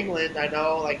 New England, I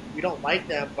know, we don't like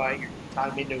them, but you're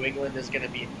telling me New England is going to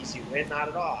be an easy win? Not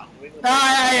at all.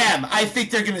 I am. I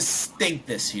think they're going to stink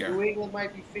this year. New England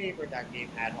might be favored that game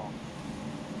at home.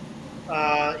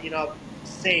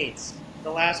 Saints.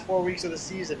 The last 4 weeks of the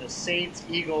season is Saints,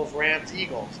 Eagles, Rams,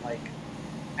 Eagles.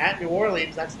 At New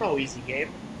Orleans, that's no easy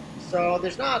game. So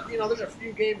there's not, there's a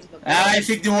few games in the. I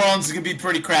think New Orleans is going to be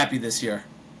pretty crappy this year.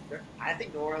 I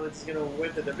think New Orleans is going to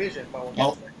win the division, but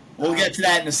we'll get to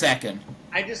that in a second.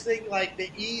 I just think the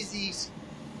easy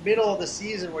middle of the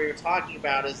season where you're talking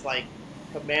about is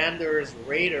Commanders,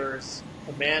 Raiders,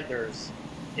 Commanders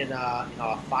in a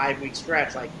 5-week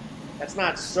stretch. That's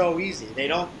not so easy. They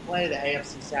don't play the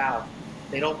AFC South.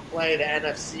 They don't play the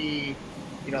NFC.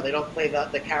 They don't play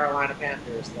the Carolina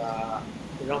Panthers.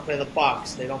 They don't play the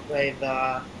Bucks. They don't play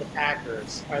the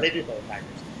Packers. Or they do play the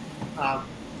Packers.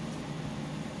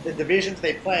 The divisions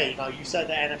they play, you said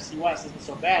the NFC West isn't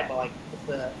so bad, but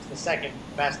it's the second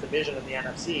best division in the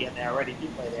NFC, and they already do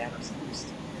play the NFC East.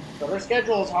 So their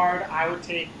schedule is hard. I would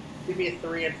give me a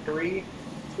 3-3,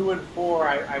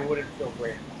 2-4. I wouldn't feel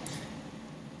great about.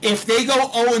 If they go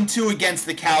 0-2 against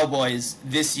the Cowboys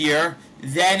this year,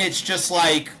 then it's just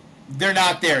they're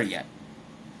not there yet.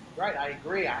 Right, I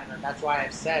agree. That's why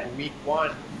I've said week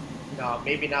one,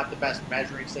 maybe not the best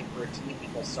measuring stick for a team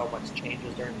because so much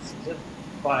changes during the season.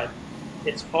 But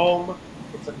it's home.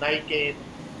 It's a night game.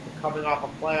 You're coming off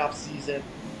a playoff season.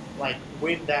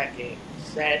 Win that game.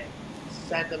 Send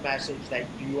the message that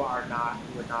you are not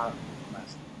a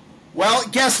best. Well,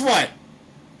 guess what?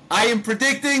 I am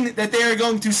predicting that they are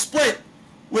going to split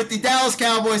with the Dallas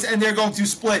Cowboys and they're going to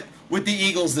split with the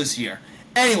Eagles this year.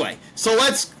 Anyway, so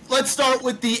let's start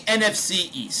with the NFC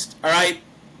East. All right.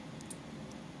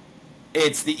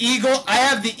 It's the Eagle. I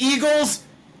have the Eagles,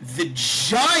 the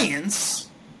Giants,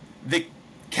 the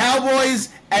Cowboys,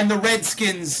 and the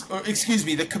Redskins,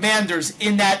 the Commanders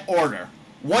in that order.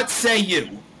 What say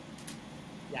you?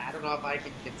 Yeah, I don't know if I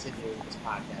can continue this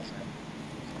podcast.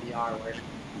 It's the R word.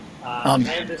 I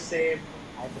have the same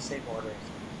order.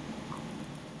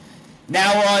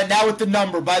 Now with the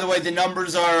number. By the way, the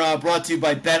numbers are brought to you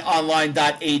by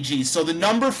BetOnline.ag. So the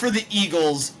number for the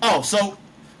Eagles. Oh, so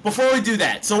before we do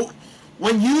that, so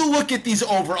when you look at these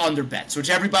over/under bets, which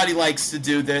everybody likes to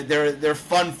do, they're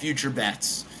fun future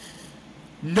bets.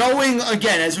 Knowing,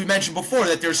 again, as we mentioned before,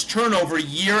 that there's turnover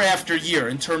year after year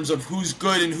in terms of who's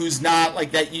good and who's not,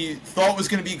 that you thought was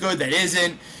going to be good, that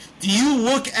isn't. Do you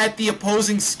look at the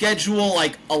opposing schedule,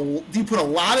 do you put a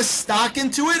lot of stock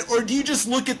into it, or do you just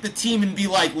look at the team and be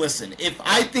listen, if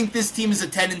I think this team is a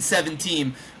 10-7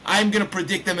 team, I'm going to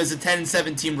predict them as a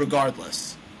 10-7 team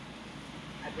regardless?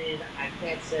 I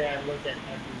can't say I looked at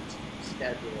every team's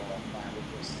schedule. That would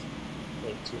just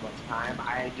take too much time.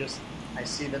 I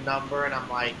see the number and I'm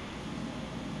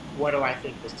what do I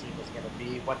think this team is going to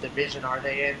be? What division are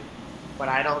they in? But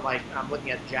I don't I'm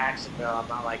looking at Jacksonville. I'm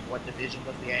not what division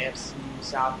does the AFC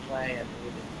South play and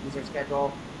who's their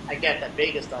schedule. I get that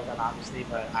Vegas does that, obviously,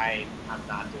 but I'm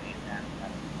not doing that.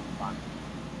 That's fun.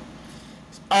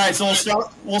 All right, so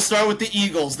we'll start with the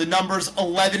Eagles. The number's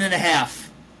 11.5.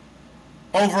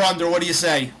 Over under. What do you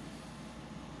say?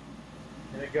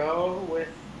 I'm gonna go with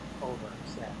over.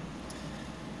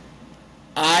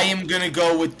 I am going to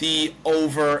go with the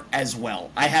over as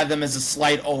well. I have them as a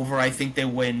slight over. I think they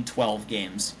win 12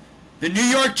 games. The New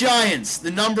York Giants,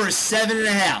 the number is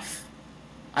 7.5.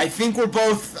 I think we're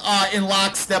both in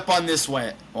lockstep on this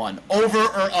one. Over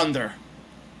or under?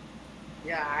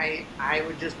 Yeah, I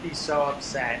would just be so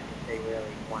upset if they really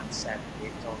won 7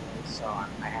 games only, so I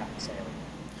have to say over.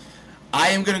 I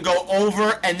am going to go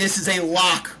over, and this is a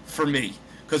lock for me,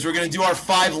 because we're going to do our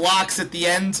 5 locks at the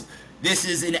end. This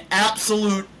is an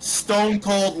absolute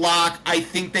stone-cold lock. I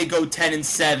think they go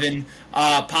 10-7,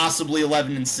 possibly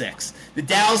 11-6. The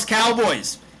Dallas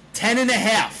Cowboys,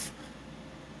 10.5.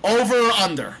 Over or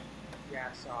under?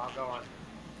 Yeah, so I'll go under.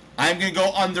 I'm going to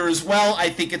go under as well. I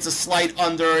think it's a slight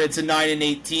under. It's a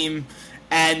 9-8 team.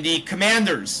 And the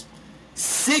Commanders,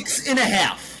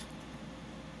 6.5.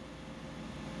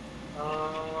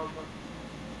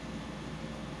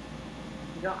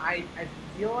 I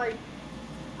feel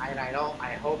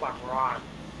I hope I'm wrong.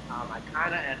 I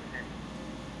kind of, and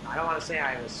I don't want to say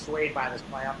I was swayed by this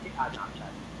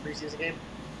preseason game,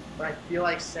 but I feel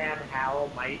like Sam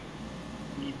Howell might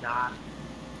be not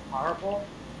horrible.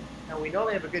 And we know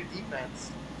they have a good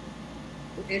defense.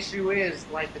 The issue is,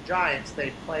 like the Giants,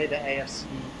 they play the AFC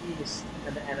East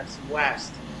and the NFC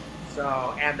West,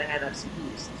 and the NFC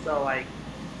East. So, like,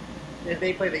 if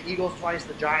they play the Eagles twice,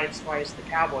 the Giants twice, the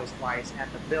Cowboys twice,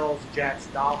 and the Bills, Jets,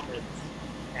 Dolphins,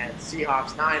 and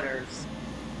Seahawks, Niners,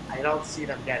 I don't see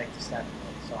them getting to 7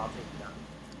 wins, so I'll take them.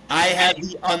 I have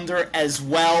the under as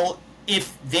well.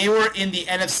 If they were in the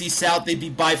NFC South, they'd be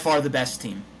by far the best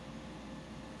team.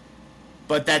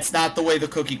 But that's not the way the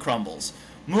cookie crumbles.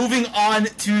 Moving on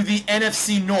to the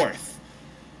NFC North.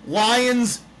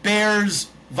 Lions, Bears,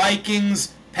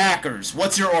 Vikings, Packers.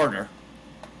 What's your order?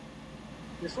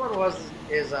 This one was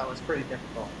pretty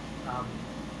difficult.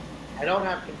 I don't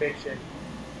have conviction,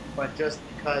 but just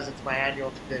because it's my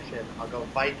annual tradition, I'll go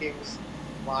Vikings,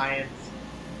 Lions,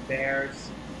 Bears,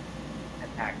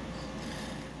 and Packers.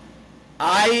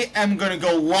 I am going to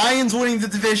go Lions winning the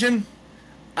division.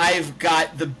 I've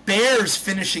got the Bears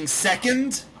finishing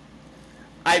second.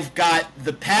 I've got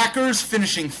the Packers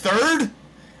finishing third.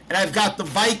 And I've got the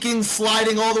Vikings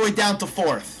sliding all the way down to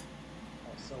fourth.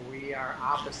 So we are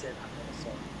opposite on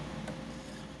Minnesota.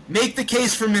 Make the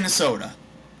case for Minnesota.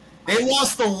 They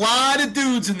lost a lot of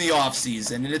dudes in the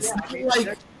offseason, and it's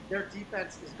their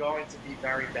defense is going to be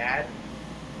very bad,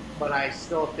 but I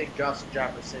still think Justin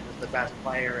Jefferson is the best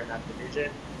player in that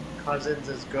division. Cousins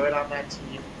is good on that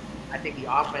team. I think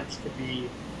the offense could be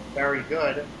very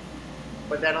good.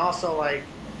 But then also, like,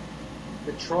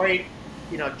 Detroit,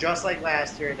 just like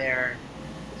last year there,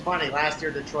 it's funny, last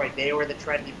year Detroit, they were the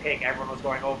trendy pick. Everyone was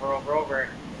going over.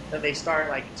 Then they start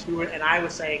like 2, and I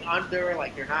was saying under,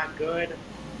 like, you're not good.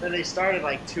 Then they started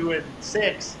like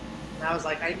 2-6, and I was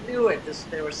like, I knew it.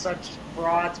 They were such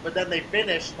frauds, but then they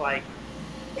finished like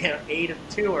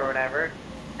 8-2 or whatever.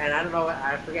 And I don't know,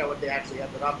 I forget what they actually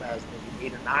ended up as,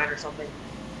 maybe 8-9 or something.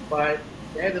 But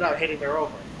they ended up hitting their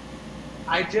over.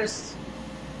 I just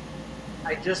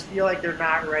feel like they're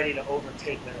not ready to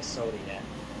overtake Minnesota yet.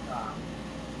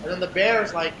 And then the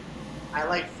Bears, like, I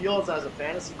like Fields as a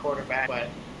fantasy quarterback, but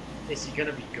is he going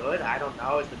to be good? I don't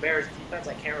know. Is the Bears defense?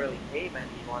 I can't really name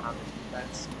anyone on the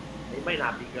defense. They might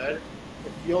not be good.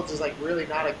 If Fields is like really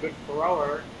not a good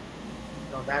thrower,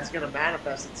 that's going to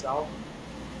manifest itself.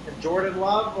 And Jordan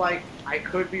Love, like, I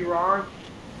could be wrong.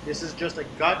 This is just a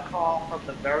gut call from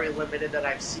the very limited that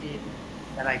I've seen,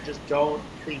 and I just don't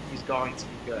think he's going to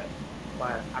be good.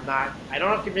 But I don't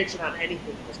have conviction on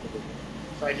anything in this division.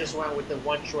 So I just went with the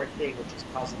one short thing, which is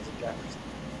Cousins and Jefferson.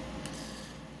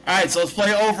 All right, so let's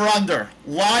play over-under.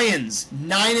 Lions,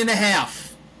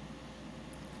 9.5.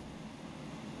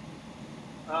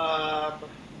 I'm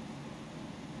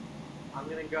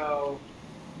going to go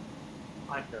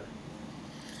under.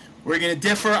 We're going to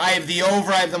differ. I have the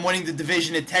over. I have them winning the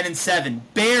division at 10-7.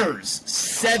 Bears,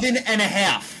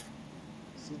 7.5.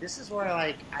 See, this is where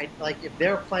I like if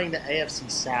they're playing the AFC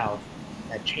South,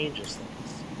 that changes things.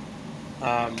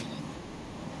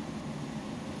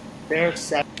 Bears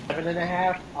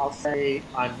 7.5. I'll say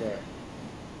under.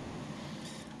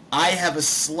 I have a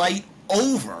slight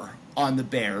over on the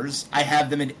Bears. I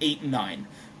have them at 8-9.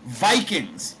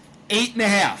 Vikings,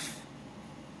 8.5.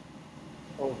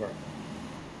 Over.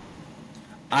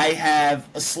 I have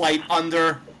a slight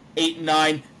under,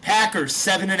 8-9. Packers,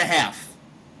 7.5.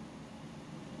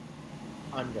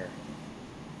 Under.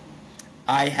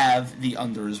 I have the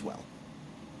under as well.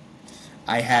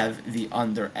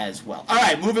 All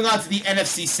right, moving on to the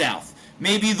NFC South.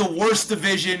 Maybe the worst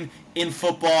division in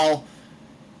football.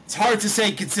 It's hard to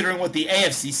say considering what the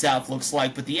AFC South looks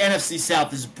like, but the NFC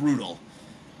South is brutal.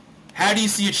 How do you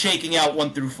see it shaking out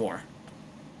 1 through 4?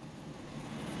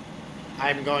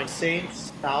 I'm going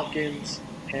Saints, Falcons,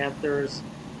 Panthers,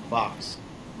 Bucks.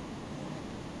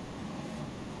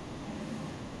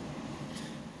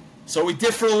 So we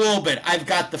differ a little bit. I've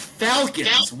got the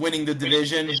Falcons winning the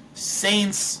division,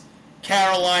 Saints,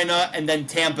 Carolina, and then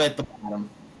Tampa at the bottom.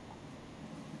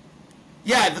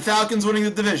 Yeah, the Falcons winning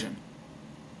the division.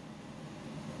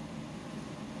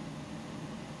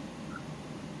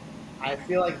 I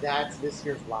feel like that's this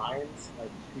year's Lions.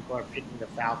 Like, people are picking the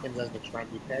Falcons as the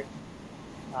trendy pick.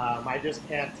 I just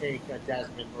can't take a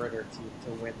Desmond Ridder team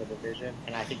to win the division.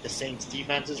 And I think the Saints'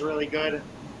 defense is really good.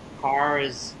 Carr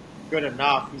is good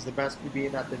enough. He's the best QB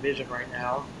in that division right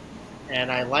now.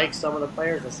 And I like some of the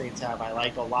players the Saints have. I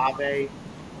like Olave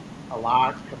a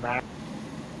lot. Kamara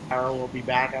will be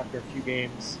back after a few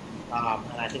games.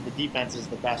 And I think the defense is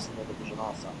the best in the division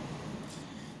also.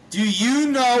 Do you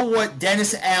know what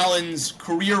Dennis Allen's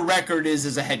career record is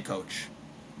as a head coach?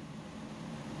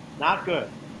 Not good.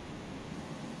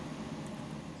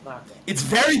 Not good. It's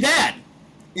very bad.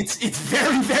 It's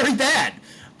very, very bad.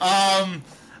 I'm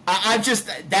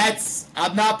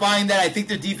not buying that. I think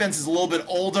their defense is a little bit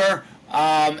older.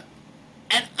 And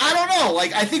I don't know.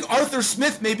 Like, I think Arthur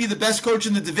Smith may be the best coach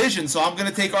in the division, so I'm going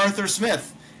to take Arthur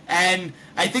Smith. And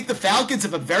I think the Falcons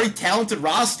have a very talented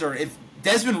roster. If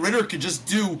Desmond Ridder could just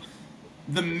do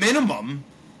the minimum,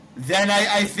 then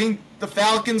I think the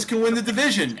Falcons can win the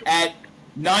division at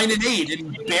 9-8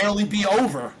 and barely be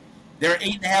over their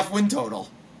 8.5 win total.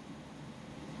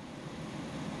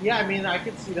 Yeah, I mean, I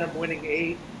could see them winning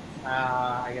 8.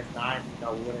 I guess 9,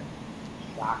 wouldn't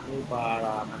shock me, but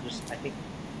I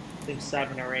think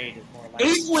 7 or 8 is more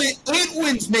likely. 8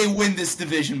 wins may win this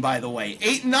division, by the way.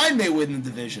 8 and 9 may win the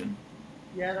division.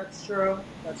 Yeah, that's true.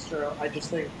 I just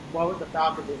think, what would the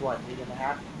Falcons is,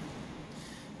 8.5?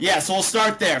 Yeah, so we'll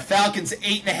start there. Falcons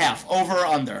 8.5, over or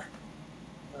under?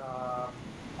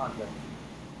 Under.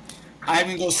 I'm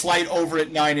going to go slight over at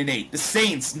 9-8. The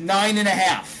Saints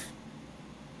 9.5.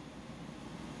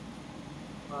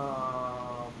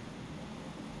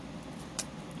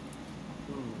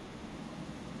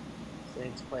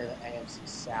 Saints play the AFC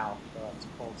South, so it's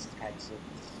Colts, Texans.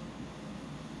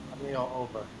 I'm going to go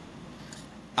over.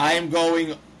 I am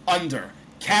going under.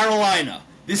 Carolina.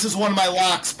 This is one of my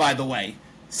locks, by the way.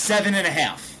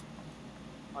 7.5.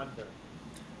 Under.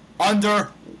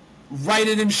 Under. Write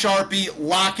it in Sharpie.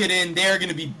 Lock it in. They're going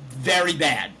to be very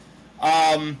bad.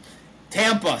 Tampa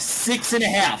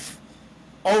 6.5.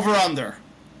 Over under.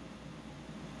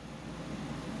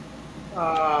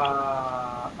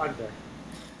 Under.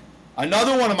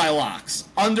 Another one of my locks.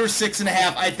 Under 6.5.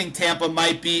 I think Tampa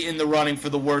might be in the running for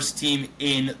the worst team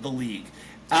in the league.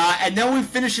 And then we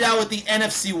finish it out with the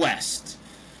NFC West.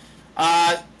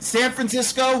 San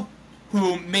Francisco,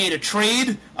 who made a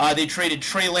trade. They traded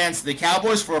Trey Lance to the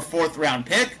Cowboys for a 4th-round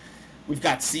pick. We've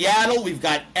got Seattle, we've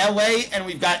got LA, and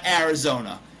we've got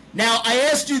Arizona. Now, I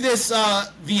asked you this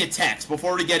via text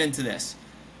before we get into this.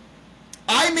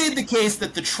 I made the case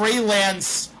that the Trey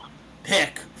Lance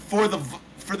pick for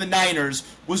the Niners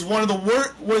was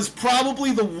was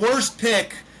probably the worst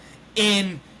pick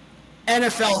in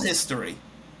NFL history.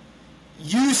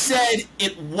 You said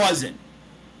it wasn't.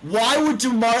 Why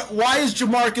is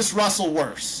Jamarcus Russell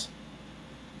worse?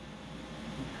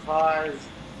 Because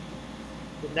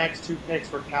the next 2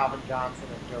 picks were Calvin Johnson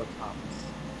and Joe Thomas.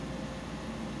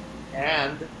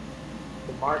 And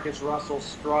Jamarcus Russell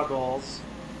struggles.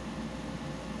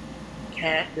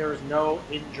 There is no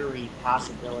injury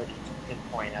possibility to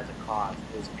pinpoint as a cause.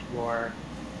 It was pure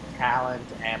talent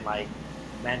and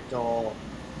mental,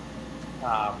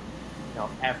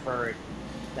 effort,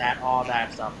 all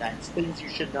that stuff. That's things you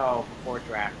should know before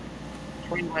drafting.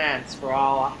 Trey Lance, for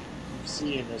all you've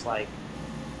seen, is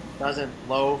doesn't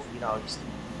loaf. Just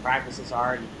practices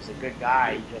hard. He's a good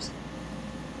guy. He just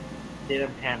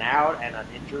didn't pan out, and an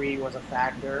injury was a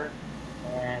factor.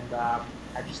 And I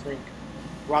just think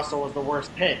Russell was the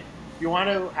worst pick. If you want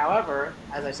to, however,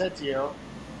 as I said to you,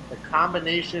 the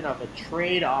combination of a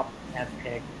trade up and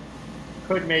pick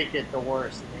could make it the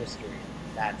worst in history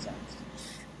in that sense.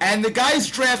 And the guys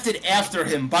drafted after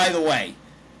him, by the way.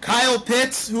 Kyle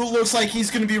Pitts, who looks like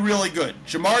he's going to be really good.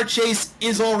 Jamar Chase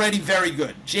is already very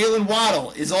good. Jalen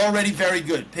Waddle is already very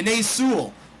good. Penei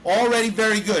Sewell, already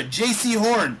very good. J.C.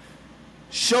 Horn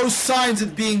shows signs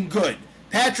of being good.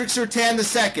 Patrick Surtain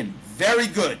II, very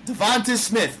good. Devonta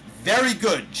Smith, very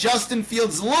good. Justin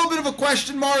Fields, a little bit of a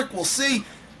question mark. We'll see.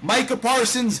 Micah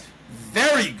Parsons,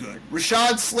 very good.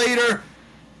 Rashad Slater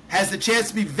has the chance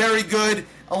to be very good.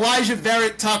 Elijah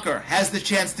Verrett Tucker has the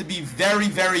chance to be very,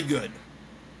 very good.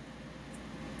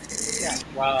 Yeah,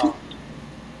 well,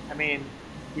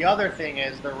 the other thing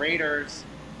is the Raiders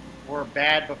were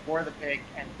bad before the pick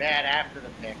and bad after the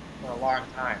pick for a long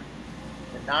time.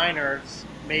 The Niners,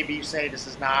 maybe you say this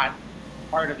is not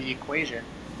part of the equation,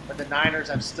 but the Niners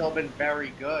have still been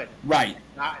very good. Right.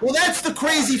 Well, that's the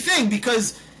crazy thing,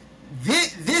 because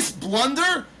this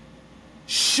blunder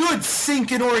should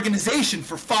sink an organization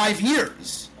for 5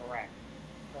 years. Correct.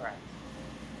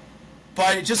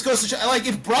 But it just goes to show,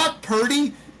 if Brock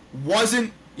Purdy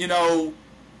wasn't, a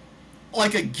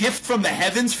gift from the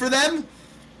heavens for them,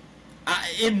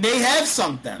 it may have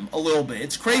sunk them a little bit.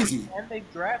 It's crazy. And they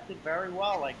drafted very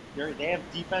well. They have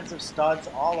defensive studs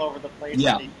all over the place.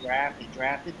 Yeah. They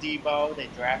drafted Debo. They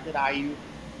drafted Ayuk.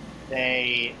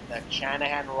 The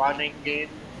Shanahan running game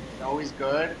is always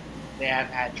good. They have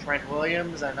had Trent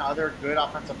Williams and other good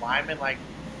offensive linemen.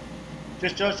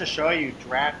 Just goes to show you,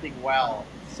 drafting well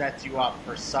sets you up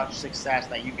for such success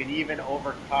that you can even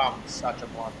overcome such a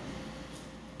blunder.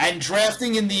 And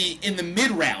drafting in the mid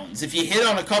rounds, if you hit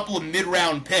on a couple of mid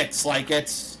round picks,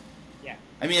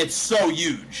 I mean, it's so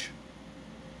huge.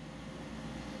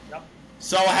 Yep.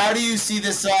 So how do you see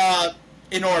this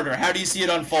in order? How do you see it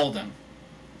unfolding?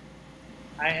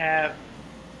 I have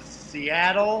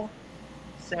Seattle,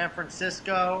 San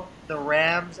Francisco, the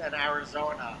Rams, and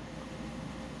Arizona.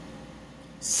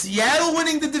 Seattle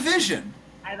winning the division.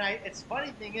 And it's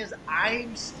funny thing is,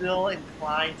 I'm still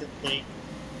inclined to think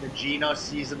the Geno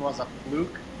season was a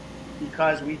fluke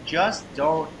because we just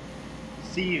don't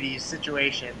see these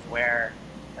situations where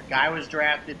a guy was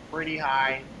drafted pretty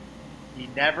high, he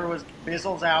never was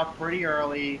fizzles out pretty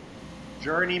early,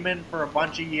 journeyman for a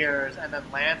bunch of years, and then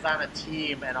lands on a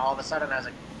team and all of a sudden has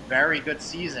a very good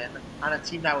season on a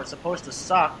team that was supposed to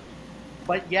suck.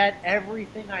 But yet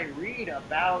everything I read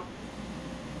about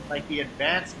like the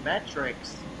advanced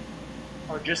metrics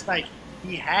are just like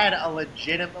he had a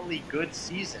legitimately good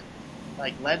season.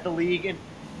 Like led the league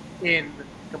in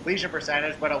completion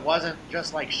percentage, but it wasn't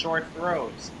just like short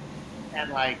throws.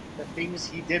 And like the things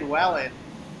he did well in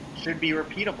should be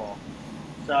repeatable.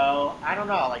 So I don't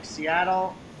know, like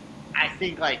Seattle, I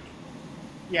think like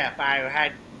yeah,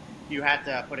 if you had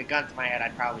to put a gun to my head,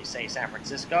 I'd probably say San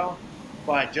Francisco.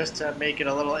 But just to make it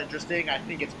a little interesting, I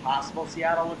think it's possible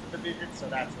Seattle wins the division, so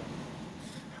that's it.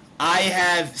 I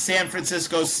have San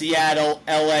Francisco, Seattle,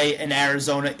 LA, and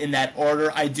Arizona in that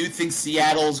order. I do think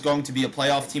Seattle is going to be a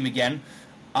playoff team again.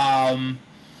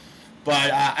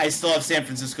 But I still have San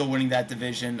Francisco winning that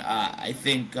division. I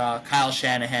think Kyle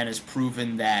Shanahan has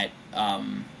proven that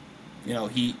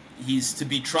he's to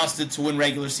be trusted to win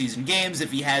regular season games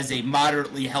if he has a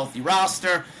moderately healthy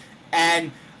roster.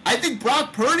 And I think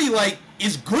Brock Purdy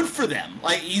is good for them.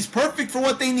 Like he's perfect for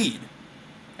what they need.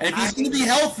 And if he's going to be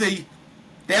healthy,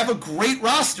 they have a great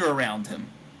roster around him.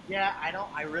 Yeah,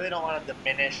 I really don't want to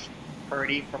diminish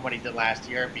Purdy from what he did last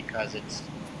year because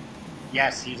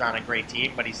yes, he's on a great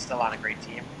team, but he's still on a great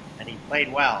team, and he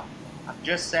played well. I'm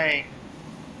just saying,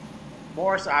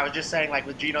 more so, I was just saying, like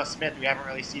with Geno Smith, we haven't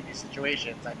really seen these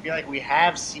situations. I feel like we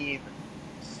have seen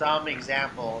some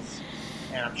examples,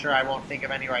 and I'm sure I won't think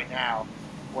of any right now,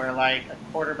 where like a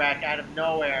quarterback out of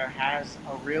nowhere has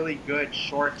a really good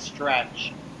short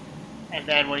stretch, and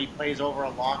then when he plays over a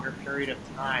longer period of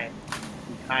time,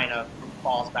 he kind of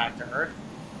falls back to earth.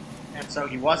 And so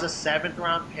he was a 7th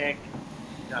round pick.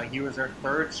 He was their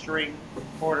 3rd string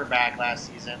quarterback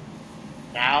last season.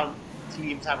 Now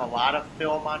teams have a lot of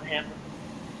film on him,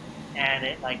 and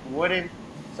it wouldn't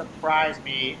surprise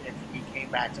me if he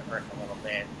came back to earth a little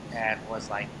bit and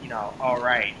was all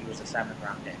right, he was a 7th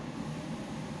round pick.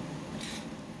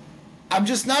 I'm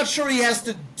just not sure he has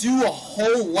to do a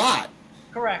whole lot.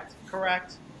 Correct.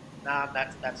 No,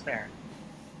 that's fair.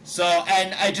 So,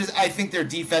 and I think their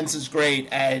defense is great,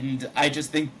 and I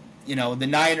just think the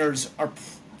Niners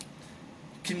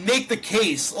can make the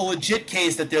case, a legit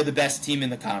case, that they're the best team in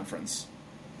the conference.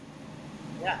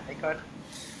 Yeah, they could.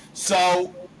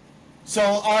 So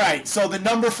all right. So the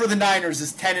number for the Niners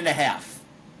is 10.5.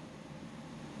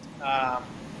 Let's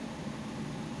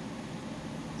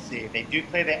see, they do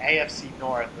play the AFC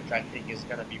North, which I think is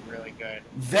going to be really good.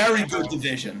 Very good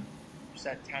division. You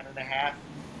said 10.5.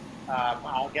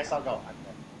 I guess I'll go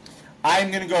under. I'm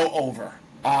going to go over.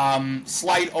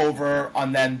 Slight over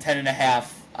on them,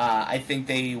 10.5. I think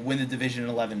they win the division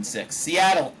 11-6.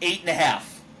 Seattle, 8.5.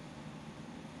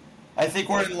 I think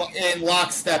we're in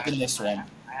lockstep in this one.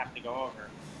 I have to go over.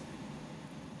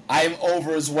 I'm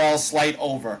over as well, slight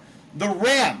over. The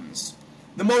Rams,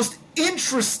 the most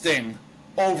interesting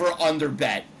over-under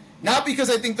bet. Not because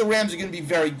I think the Rams are going to be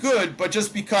very good, but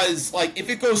just because, if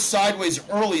it goes sideways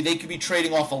early, they could be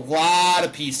trading off a lot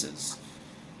of pieces.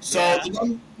 So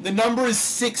yeah. The number is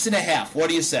 6.5. What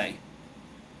do you say?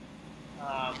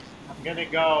 I'm going to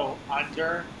go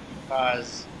under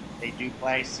because they do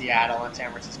play Seattle and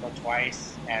San Francisco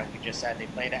twice, and we just said they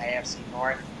play the AFC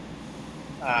North.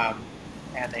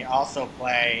 And they also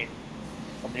play,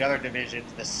 from the other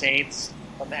divisions, the Saints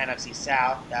from the NFC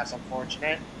South. That's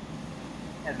unfortunate.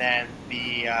 And then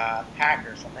the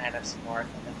Packers from the NFC North.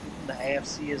 And then from the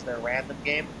AFC is their random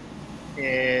game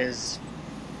is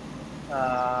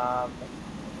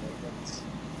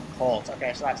Colts.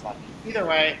 Okay, so that's lucky. Either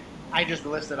way, I just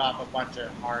listed off a bunch of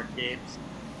hard games.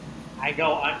 I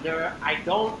go under. I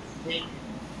don't think,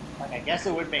 I guess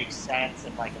it would make sense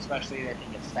if, especially if they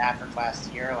get Stafford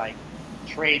last year,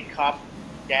 trade Cup,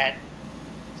 get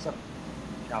a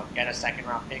 2nd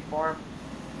round pick for him.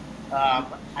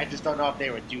 I just don't know if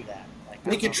they would do that.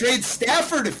 They could trade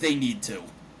Stafford if they need to.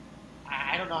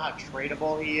 I don't know how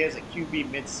tradable he is. A QB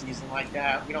mid-season like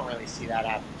that, we don't really see that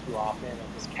happen too often. And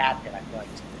his cap hit, I feel like,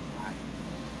 is pretty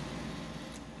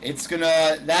That's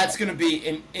gonna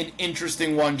be an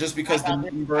interesting one just because the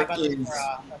number How about this is. for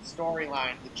a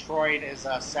storyline? Detroit is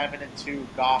 7-2.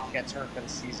 Goff gets hurt for the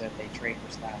season. They trade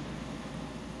for Stafford.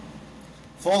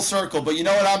 Full circle, but you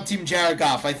know what? I'm Team Jared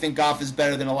Goff. I think Goff is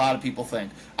better than a lot of people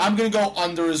think. I'm going to go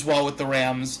under as well with the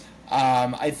Rams.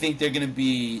 I think they're going to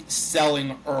be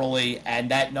selling early,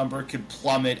 and that number could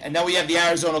plummet. And then we have the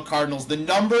Arizona Cardinals. The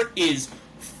number is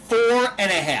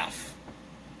 4.5.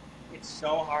 It's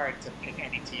so hard to pick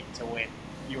any team to win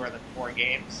fewer than 4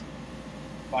 games.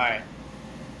 But, I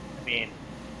mean,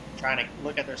 trying to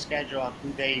look at their schedule and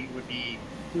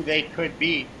who they could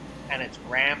beat, and it's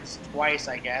Rams twice,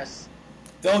 I guess.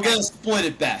 They'll get a split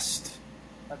at best.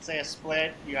 Let's say a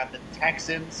split. You have the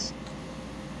Texans.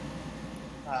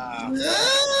 I'm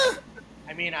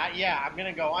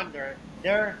gonna go under.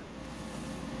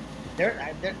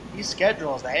 These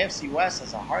schedules. The AFC West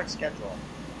is a hard schedule.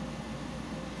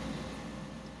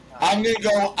 I'm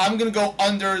gonna go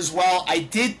under as well. I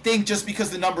did think just because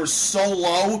the number is so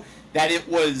low that it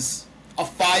was a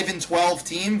 5-12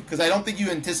 team, because I don't think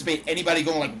you anticipate anybody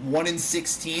going like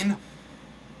 1-16.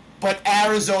 But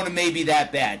Arizona may be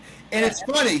that bad. And it's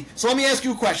funny. So let me ask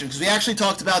you a question, because we actually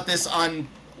talked about this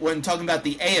when talking about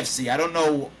the AFC. I don't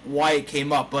know why it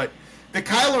came up, but the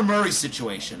Kyler Murray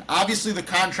situation. Obviously, the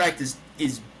contract is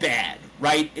bad,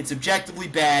 right? It's objectively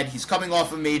bad. He's coming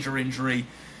off a major injury.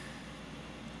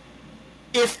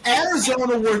 If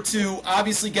Arizona were to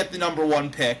obviously get the number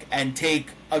 1 pick and take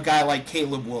a guy like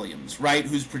Caleb Williams, right,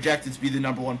 who's projected to be the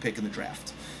number 1 pick in the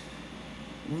draft,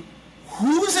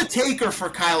 who's a taker for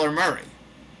Kyler Murray?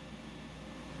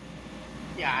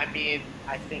 Yeah, I mean,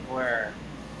 I think we're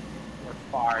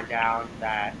far down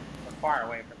that. We're far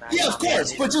away from that. Yeah, of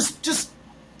course, but just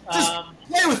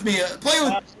play with me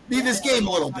this game a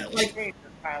little bit. Like, does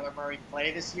Kyler Murray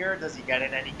play this year? Does he get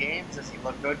in any games? Does he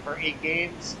look good for 8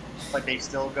 games? But they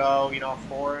still go,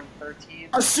 4-13.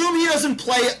 Assume he doesn't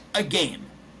play a game.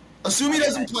 Assume he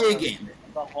doesn't play a game.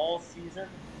 The whole season.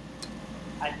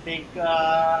 I think.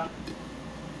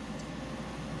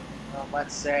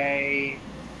 Let's say,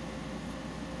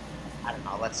 I don't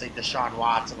know, let's say Deshaun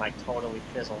Watson totally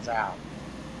fizzles out.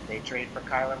 They trade for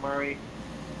Kyler Murray.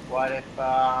 What if,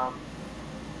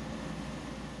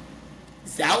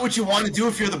 Is that what you want to do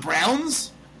if you're the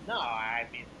Browns? No, I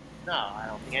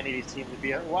don't think any of these teams would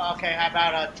be, well, okay, how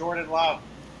about Jordan Love?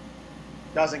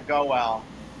 Doesn't go well,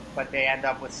 but they end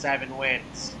up with 7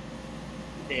 wins.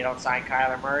 They don't sign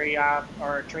Kyler Murray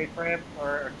or trade for him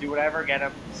or do whatever, get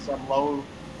him some low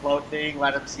thing,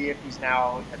 let him see if he's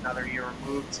now another year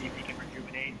removed, see if he can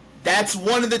rejuvenate. That's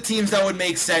one of the teams that would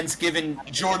make sense given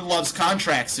Jordan Love's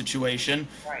contract situation.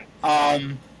 Right.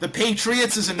 The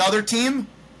Patriots is another team.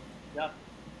 Yep.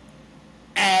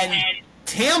 And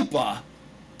Tampa.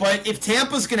 But if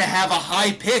Tampa's going to have a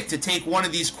high pick to take one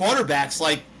of these quarterbacks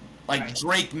like right.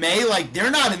 Drake May, they're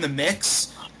not in the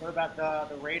mix. What about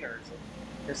the Raiders?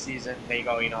 This season they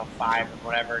go, 5 and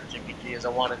whatever. Jimmy G is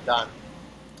a one and done.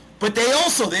 But they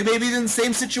may be in the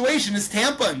same situation as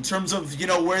Tampa in terms of,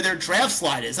 where their draft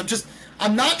slide is.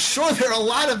 I'm not sure there are a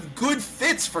lot of good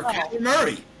fits for Kyler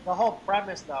Murray. The whole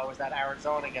premise, though, is that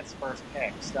Arizona gets first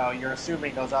pick. So you're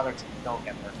assuming those other teams don't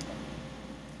get first pick.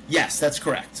 Yes, that's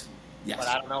correct. Yes. But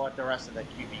I don't know what the rest of the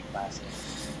QB class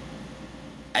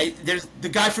is. There's the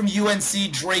guy from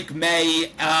UNC, Drake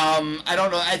May. I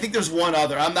don't know. I think there's one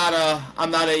other. I'm not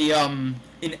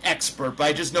an expert, but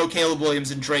I just know Caleb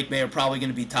Williams and Drake May are probably going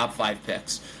to be top 5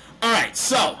 picks. All right,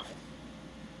 so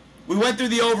we went through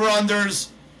the over-unders.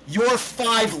 Your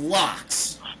 5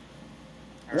 locks.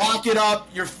 Lock it up.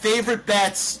 Your favorite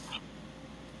bets.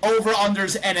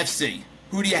 Over-unders NFC.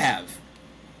 Who do you have?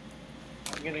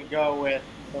 I'm going to go with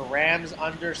the Rams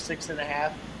under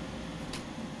 6.5.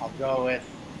 I'll go with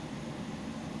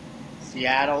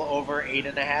Seattle over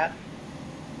 8.5.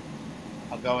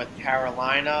 I'll go with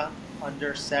Carolina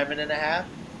under 7.5.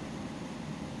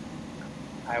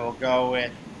 I will go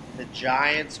with the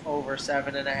Giants over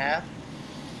 7.5.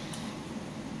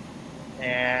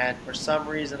 And for some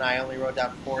reason, I only wrote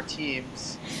down 4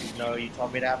 teams. You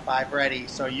told me to have 5 ready.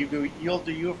 So you'll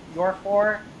do your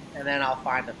 4, and then I'll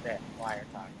find a 5th while you're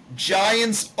talking.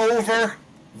 Giants over,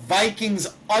 Vikings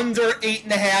under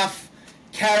 8.5,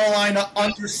 Carolina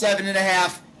under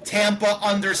 7.5, Tampa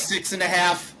under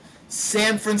 6.5,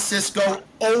 San Francisco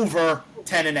over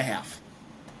 10.5.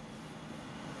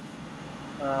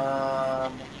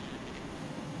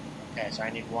 Okay, so I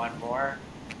need one more.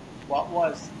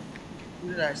 Who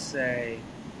did I say?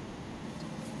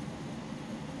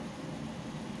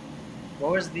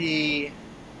 What was the...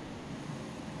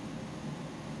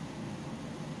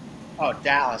 Oh,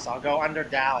 Dallas. I'll go under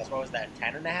Dallas. What was that,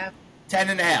 10.5?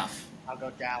 10.5. I'll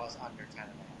go Dallas under 10.5.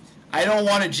 I don't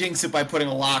want to jinx it by putting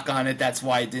a lock on it. That's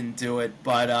why I didn't do it.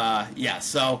 But, yeah,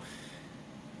 so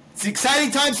it's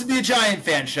exciting times to be a Giant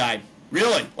fan, Shai.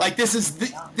 Really. Like, this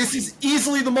is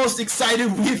easily the most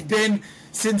excited we've been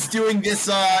since doing this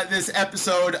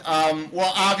episode.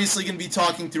 We're obviously going to be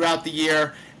talking throughout the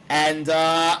year. And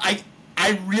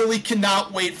I really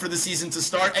cannot wait for the season to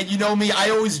start. And you know me, I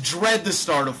always dread the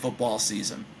start of football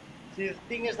season. See, the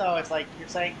thing is, though, it's like you're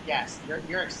saying, yes,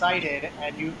 you're excited,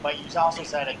 but you also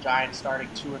said a Giants starting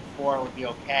 2-4 would be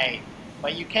okay.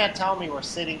 But you can't tell me we're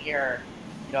sitting here,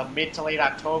 mid to late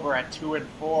October at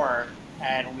 2-4,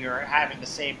 and we are having the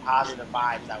same positive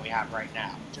vibes that we have right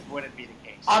now. It just wouldn't be the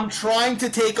case. I'm trying to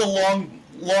take a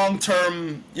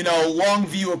long-term, long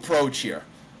view approach here.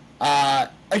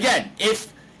 Again,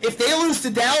 if they lose to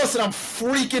Dallas and I'm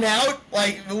freaking out,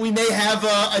 like, we may have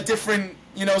a different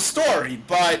story,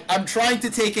 but I'm trying to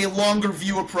take a longer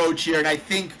view approach here, and I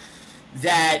think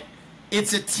that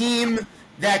it's a team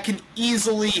that can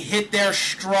easily hit their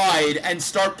stride and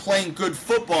start playing good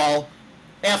football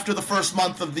after the first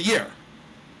month of the year.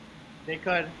 They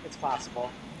could. It's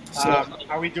possible. So,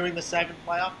 are we doing the 7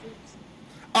 playoff teams?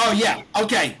 Oh, yeah.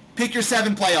 Okay. Pick your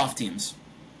 7 playoff teams.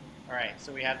 All right.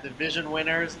 So we have division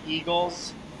winners,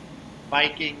 Eagles,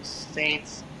 Vikings,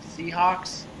 Saints,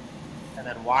 Seahawks. And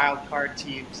then wild card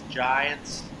teams,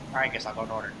 Giants. Or I guess I'll go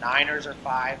in order. Niners are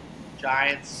 5,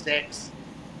 Giants 6,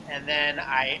 and then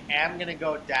I am going to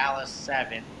go Dallas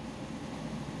 7.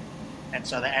 And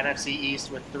so the NFC East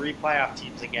with 3 playoff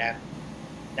teams again.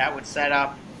 That would set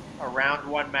up a round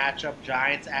 1 matchup: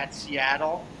 Giants at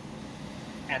Seattle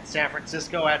and San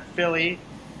Francisco at Philly.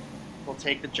 We'll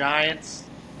take the Giants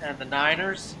and the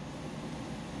Niners,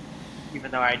 even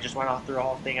though I just went all through the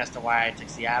whole thing as to why I took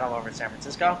Seattle over San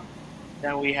Francisco.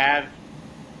 Then we have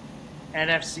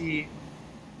NFC.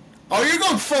 Oh, you're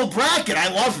going full bracket.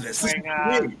 I love this.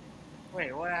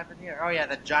 Wait, what happened here? Oh, yeah,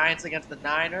 the Giants against the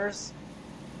Niners.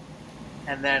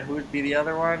 And then who would be the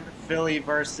other one? Philly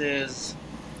versus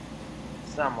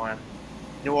someone.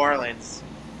 New Orleans.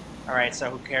 All right, so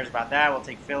who cares about that? We'll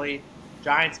take Philly.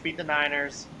 Giants beat the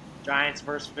Niners. Giants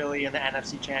versus Philly in the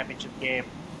NFC Championship game.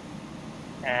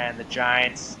 And the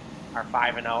Giants are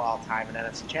 5-0 all-time in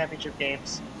NFC Championship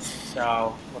games.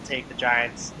 So we'll take the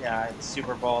Giants in the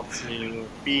Super Bowl to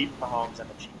beat Mahomes and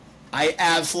the Chiefs. I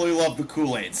absolutely love the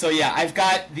Kool-Aid. So, yeah, I've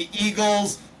got the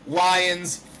Eagles,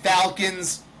 Lions,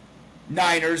 Falcons,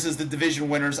 Niners as the division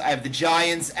winners. I have the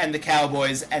Giants and the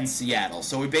Cowboys and Seattle.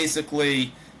 So we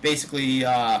basically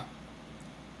a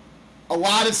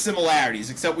lot of similarities,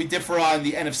 except we differ on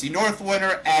the NFC North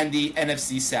winner and the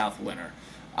NFC South winner.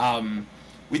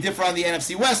 We differ on the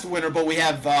NFC West winner, but we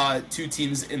have 2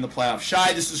 teams in the playoffs.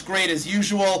 Shai, this is great as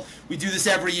usual. We do this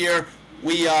every year.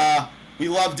 We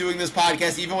love doing this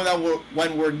podcast, even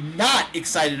when we're not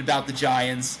excited about the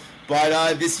Giants.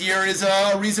 But this year is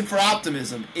a reason for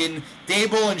optimism. In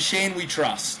Dable and Shane, we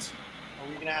trust. Are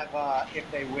we going to have,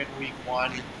 if they win week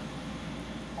 1,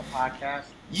 a podcast?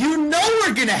 You know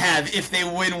we're going to have, if they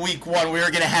win week 1,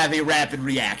 we're going to have a rapid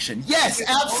reaction. Yes,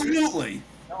 absolutely.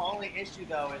 The only issue,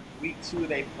 though, is week 2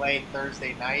 they play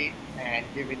Thursday night, and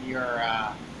given your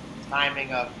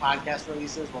timing of podcast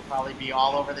releases, we'll probably be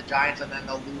all over the Giants, and then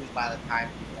they'll lose by the time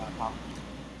we publish.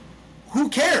 Who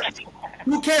cares?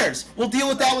 Who cares? We'll deal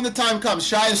with that when the time comes.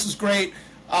 Shai, this is great.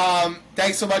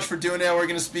 Thanks so much for doing it. We're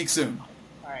going to speak soon.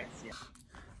 All right, see ya.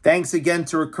 Thanks again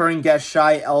to recurring guest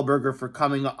Shai Elberger for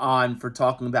coming on for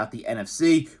talking about the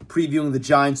NFC, previewing the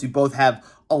Giants. We both have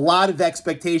a lot of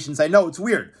expectations. I know it's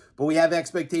weird, but we have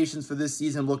expectations for this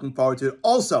season. Looking forward to it.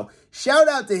 Also, shout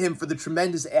out to him for the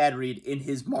tremendous ad read in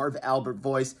his Marv Albert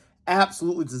voice.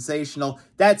 Absolutely sensational.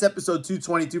 That's episode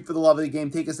 222 for the love of the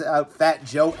game. Take us out, Fat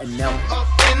Joe and Nelly. Up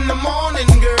in the morning,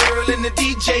 girl, and the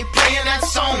DJ playing that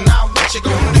song. Now what you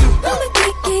gonna do?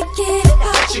 Get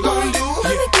What you gonna do?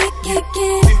 it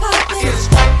poppin'. It's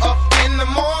up in the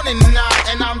morning now,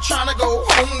 and I'm trying to go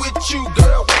home with you,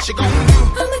 girl. What you gonna do?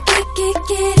 Get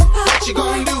it poppin'. What you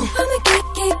gonna do?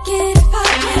 Get it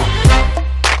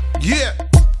poppin'. Yeah.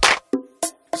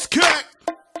 It's cut.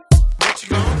 What you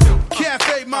gonna do?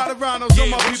 Cafe Moderanos, all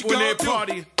my people in there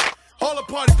party. All the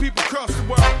party people across the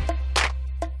world.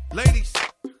 Ladies.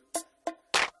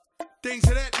 Things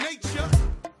of that nature.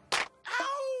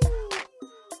 Ow.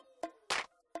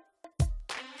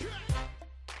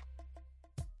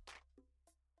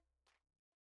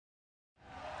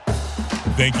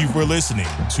 Thank you for listening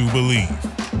to Believe.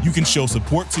 You can show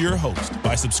support to your host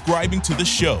by subscribing to the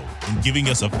show and giving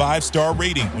us a 5-star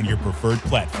rating on your preferred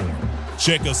platform.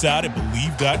 Check us out at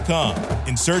Believe.com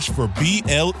and search for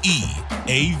BLEAV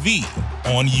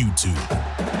on YouTube.